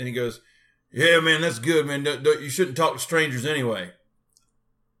and he goes, "Yeah, man, that's good, man. You shouldn't talk to strangers anyway."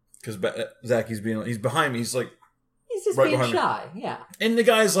 Because Zacky's he's behind me. He's like, He's just right being behind me. shy. Yeah. And the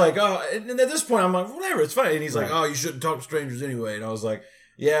guy's like, "Oh," and at this point, I'm like, "Whatever, it's fine." And he's like, "Oh, you shouldn't talk to strangers anyway." And I was like,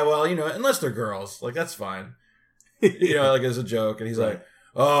 "Yeah, well, unless they're girls, like that's fine." Like as a joke. And he's like,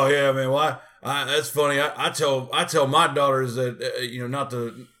 "Oh yeah, man. Well, that's funny. I tell my daughters that not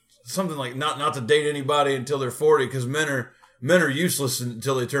to something like not to date anybody until they're 40 because men are useless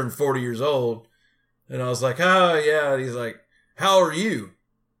until they turn 40 years old." And I was like, "Oh yeah." And he's like, "How old are you?"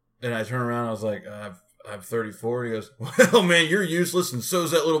 And I turn around. I was like, I'm 34. And he goes, "Well, man, you're useless, and so's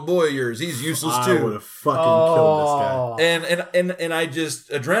that little boy of yours. He's useless too." I would have fucking killed this guy. And I just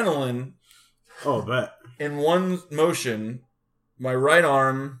adrenaline. Oh, bet. In one motion, my right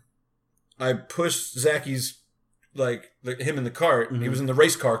arm, I pushed Zacky's, him in the cart. Mm-hmm. He was in the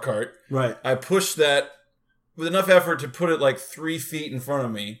race car cart. Right. I pushed that with enough effort to put it like 3 feet in front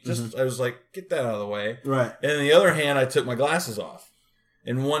of me. I was like, get that out of the way. Right. And in the other hand, I took my glasses off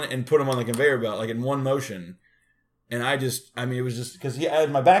and put them on the conveyor belt, like in one motion. And it was just because I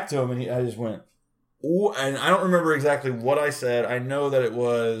had my back to him, and I just went, ooh, and I don't remember exactly what I said. I know that it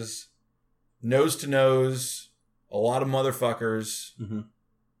was nose to nose, a lot of motherfuckers,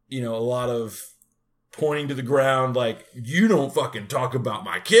 a lot of pointing to the ground, like, you don't fucking talk about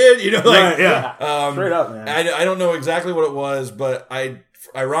my kid, right, yeah. Straight up, man. I don't know exactly what it was, but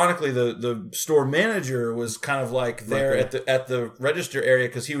ironically, the store manager was kind of like there at the register area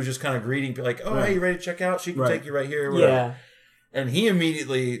because he was just kind of greeting people, like, "Oh, hey, you ready to check out? She can take you right here." Or whatever. Yeah. And he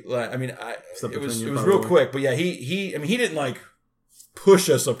immediately, it was real quick, but yeah, he didn't like push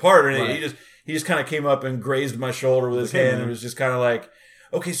us apart or anything. Right. He just kind of came up and grazed my shoulder with his hand and was just kind of like,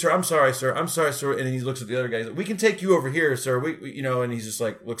 "Okay, sir, I'm sorry, sir. And then he looks at the other guy. He's like, "We can take you over here, sir." We and he's just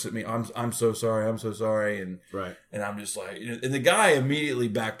like looks at me. I'm so sorry. I'm so sorry. And right. And I'm just like, and the guy immediately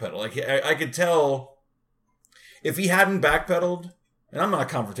backpedaled. Like I could tell if he hadn't backpedaled, and I'm not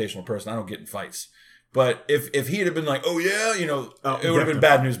a confrontational person. I don't get in fights. But if he had been like, "Oh yeah," it would have been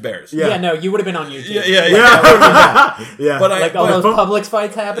Bad News Bears. Yeah, no, you would have been on YouTube. Yeah. But like all those Publix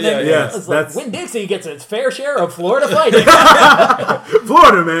fights happening. Yeah, it's like Winn-Dixie gets its fair share of Florida fighting.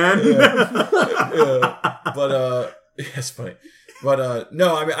 Florida, man. Yeah. But it's funny. But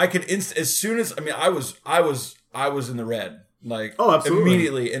no, I mean, I could as soon as I was in the red, like absolutely.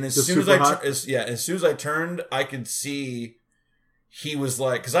 Immediately, and as soon as I turned, I could see he was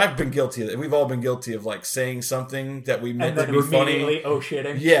like, because I've been guilty of it. We've all been guilty of like saying something that we meant to be funny. Oh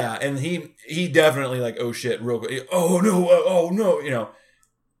shitting. Yeah, and he definitely like oh shit real quick. Oh no, you know.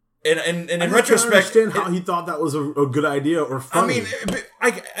 And in retrospect, I understand how he thought that was a good idea or funny.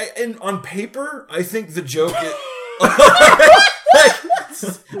 I mean, and on paper, I think the joke is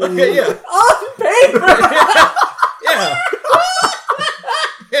okay, yeah. On paper,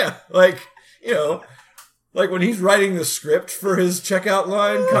 yeah, like you know. Like when he's writing the script for his checkout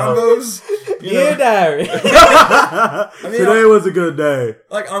line combos. Dear diary. Today was a good day.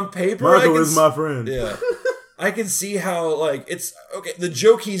 Like on paper, Marco is my friend. Yeah, I can see how like it's okay. The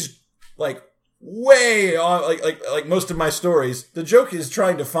joke he's like way on, like most of my stories. The joke is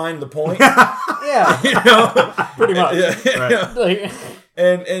trying to find the point. Yeah, you know, pretty much. Yeah, right. Like,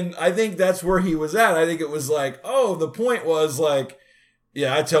 and I think that's where he was at. I think it was like, oh, the point was like.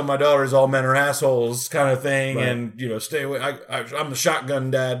 Yeah, I tell my daughters all men are assholes kind of thing, right. And, you know, stay away. I'm the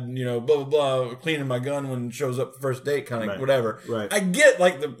shotgun dad, you know, blah, blah, blah, cleaning my gun when it shows up the first date kind of right. Whatever. Right. I get,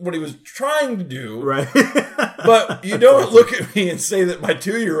 like, what he was trying to do. Right. But you don't look at me and say that my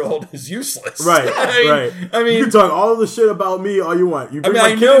 2-year-old is useless. Right, right. I mean... You can talk all the shit about me all you want. You bring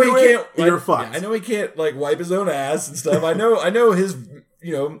I know he can't... You're fucked. Yeah, I know he can't, like, wipe his own ass and stuff. I know his...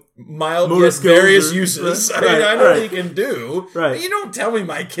 You know, mild Motor yet various or, uses. Right, I mean, I know right. what he can do. Right. But you don't tell me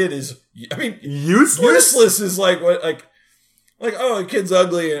my kid is. I mean, useless. Useless is like what, like oh, the kid's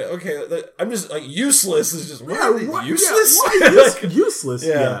ugly. Okay, I'm just like useless is just what? Useless. Yeah, like, useless.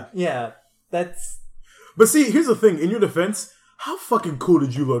 Yeah. That's. But see, here's the thing. In your defense, how fucking cool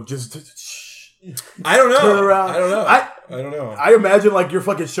did you look? Just. I don't know. Turn around. I don't know. I don't know. I imagine like your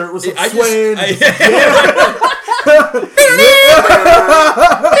fucking shirt was swaying. I'm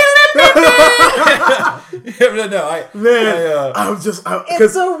just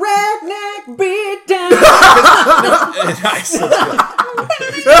it's a redneck beat down.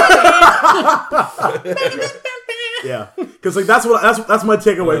 Yeah, because like that's my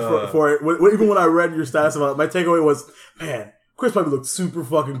takeaway for it. Even when I read your status about it, my takeaway was, man, Chris probably looked super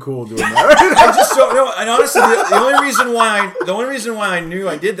fucking cool doing that. I just don't know. And honestly, the only reason why I knew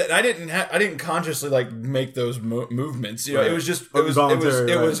I did that, I didn't consciously like make those movements. You know, right. It was just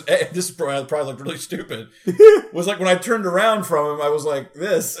Voluntary, it was. This probably looked really stupid. Was like when I turned around from him, I was like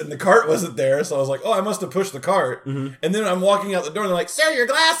this, and the cart wasn't there, so I was like, oh, I must have pushed the cart. Mm-hmm. And then I'm walking out the door, and they're like, sir, your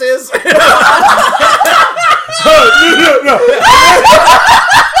glasses. No.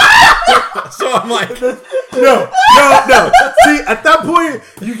 So I'm like, no. See, at that point,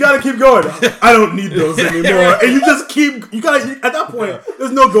 you gotta keep going. I don't need those anymore, and you just keep. You gotta. At that point,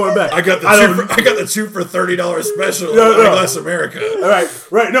 there's no going back. I got the two for $30 special at Glass America. All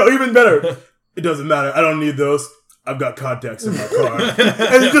right. No, even better. It doesn't matter. I don't need those. I've got contacts in my car,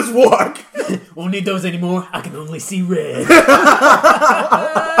 and you just walk. Won't need those anymore. I can only see red.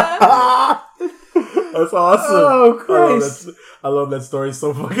 That's awesome. Oh, Christ. I love that story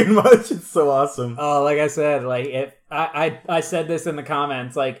so fucking much. It's so awesome. Oh, like I said, like if I said this in the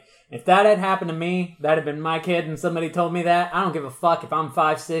comments, like if that had happened to me, that'd have been my kid, and somebody told me that, I don't give a fuck if I'm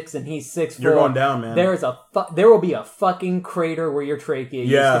 5'6" and he's 6'4". You're going down, man. There will be a fucking crater where your trachea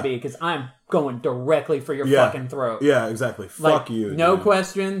used to be, because I'm going directly for your fucking throat. Yeah, exactly. Fuck you. No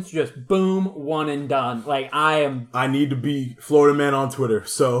questions, just boom, one and done. Like I need to be Florida Man on Twitter,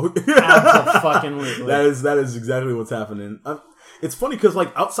 so absolutely. That is exactly what's happening. It's funny because,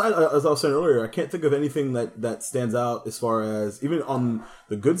 like, outside, as I was saying earlier, I can't think of anything that stands out as far as even on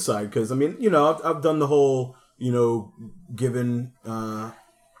the good side. Because I mean, you know, I've done the whole, you know, giving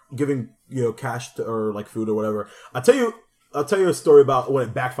cash to, or like food or whatever. I'll tell you a story about when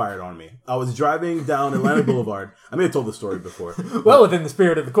it backfired on me. I was driving down Atlantic Boulevard. I may have told the story before. Well, within the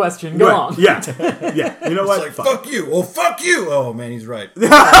spirit of the question, go on. Yeah. You know what? It's like, fuck you. Well, fuck you. Oh, man, he's right.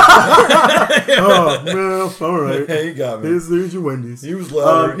 Oh, man, all right. Yeah, you got me. Here's your Wendy's. He was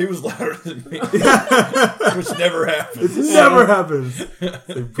louder. He was louder than me. Which never happens. It never happens.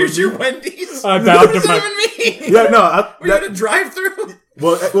 Here's your Wendy's. I'm about to me. Yeah, no. Were you at a drive-thru?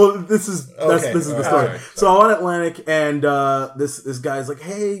 This is the story. Right. So I'm on Atlantic, and this guy's like,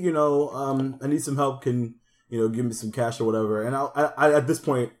 "Hey, you know, I need some help. Can you know give me some cash or whatever?" And I at this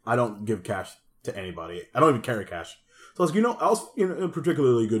point, I don't give cash to anybody. I don't even carry cash. So I was, I was in a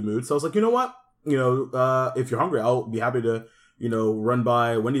particularly good mood. So I was like, you know what, if you're hungry, I'll be happy to run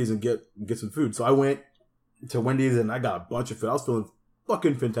by Wendy's and get some food. So I went to Wendy's and I got a bunch of food. I was feeling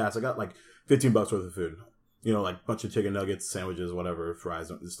fucking fantastic. I got like $15 worth of food. Like a bunch of chicken nuggets, sandwiches, whatever, fries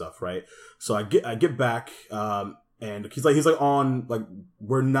and stuff, right? So I get back, and he's like on, like,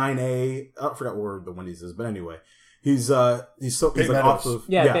 we're 9A. I forgot where the Wendy's is, but anyway. He's like off of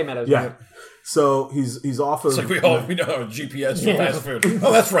Bay Meadows. Yeah. Right. So he's off of. It's like we know GPS for fast food.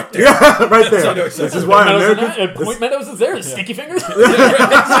 Oh, that's right there. Yeah, right there. This is why Americans. Point Meadows is there. Sticky fingers.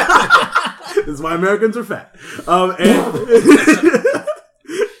 This is why Americans are fat.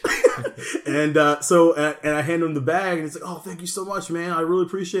 And I hand him the bag, and he's like, "Oh, thank you so much, man. I really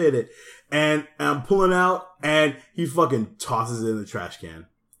appreciate it." And I'm pulling out, and he fucking tosses it in the trash can.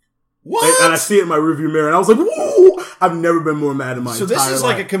 What? And I see it in my rearview mirror, and I was like, "Whoa!" I've never been more mad in my entire life. So this is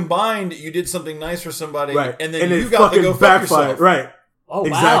like a combined. You did something nice for somebody, right? And then you got to go fuck yourself, right? Oh,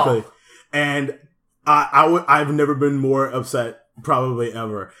 exactly. Wow. And I've never been more upset, probably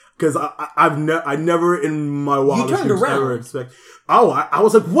ever, because I never in my wildest dreams ever expect. Oh, I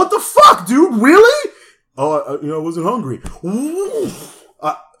was like, "What the fuck, dude? Really?" Oh, I wasn't hungry.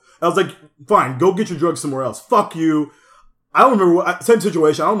 I was like, "Fine, go get your drugs somewhere else. Fuck you." I don't remember same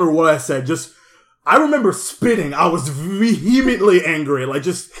situation. I don't remember what I said. I remember spitting. I was vehemently angry. Like,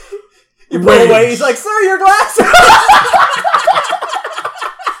 just you pull away. He's like, "Sir, your glasses."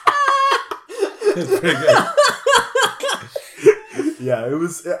 It's pretty good. Yeah, it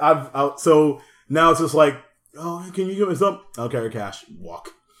was. So now it's just like, "Oh, can you give me some? I'll carry cash. Walk."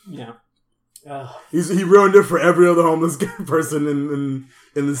 Yeah. He ruined it for every other homeless person in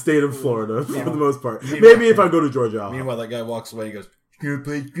the state of Florida for the most part. Maybe if I go to Georgia. Meanwhile, that guy walks away and goes, "You're gonna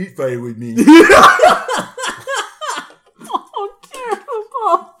play Street Fighter with me." Oh,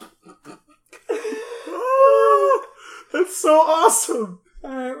 terrible! That's so awesome.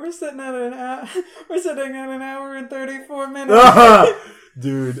 All right, we're sitting at an hour and 34 minutes.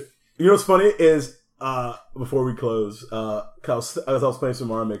 Dude, you know what's funny is before we close, I was playing some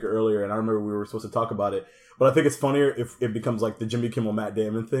Mario Maker earlier, and I remember we were supposed to talk about it. But I think it's funnier if it becomes like the Jimmy Kimmel Matt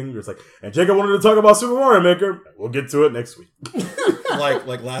Damon thing. It's like, and Jacob wanted to talk about Super Mario Maker. We'll get to it next week. like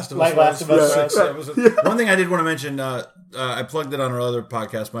Last of Us. Last of Us. One thing I did want to mention, I plugged it on our other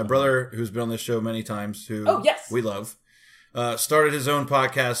podcast. My brother, who's been on this show many times, who we love, started his own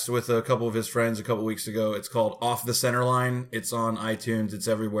podcast with a couple of his friends a couple weeks ago. It's called Off The Centerline. It's on iTunes. It's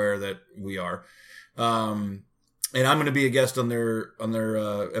everywhere that we are. And I'm going to be a guest on their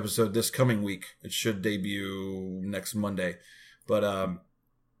episode this coming week. It should debut next Monday, but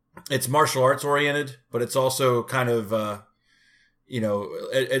it's martial arts oriented, but it's also kind of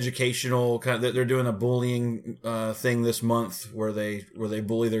educational. Kind of, they're doing a bullying thing this month where they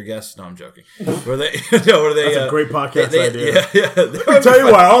bully their guests. No, I'm joking. Where they that's a great podcast idea. Yeah. Let me tell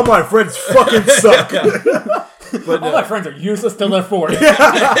you why all my friends fucking suck. But all my friends are useless till they're 40.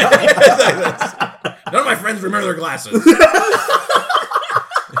 None of my friends remember their glasses.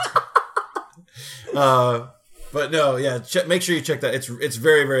 But no, yeah. Make sure you check that. It's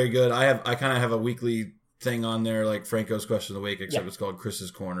very, very good. I kind of have a weekly thing on there, like Franko's Question of the Week, except it's called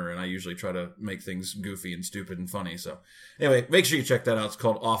Chris's Corner, and I usually try to make things goofy and stupid and funny. So anyway, make sure you check that out. It's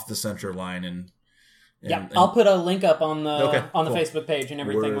called Off The Centerline, and I'll put a link up on the cool. Facebook page and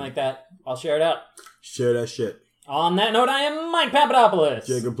everything like that. I'll share it out. Share that shit. On that note, I am Mike Papadopoulos.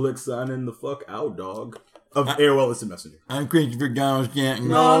 Jacob Blick signing the fuck out, dog. Of AOL Instant Messenger. I'm Christopher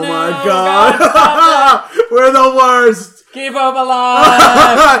Stanton. Oh my God. We're the worst. Keep hope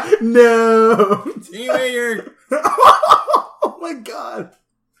alive. No. Oh my God.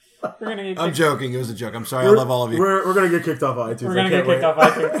 I'm joking. It was a joke. I'm sorry. I love all of you. We're going to get kicked off iTunes. We're going to get kicked off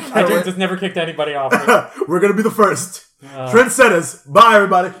iTunes. iTunes has never kicked anybody off. We're going to be the first. Trendsetters. Bye,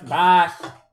 everybody. Bye.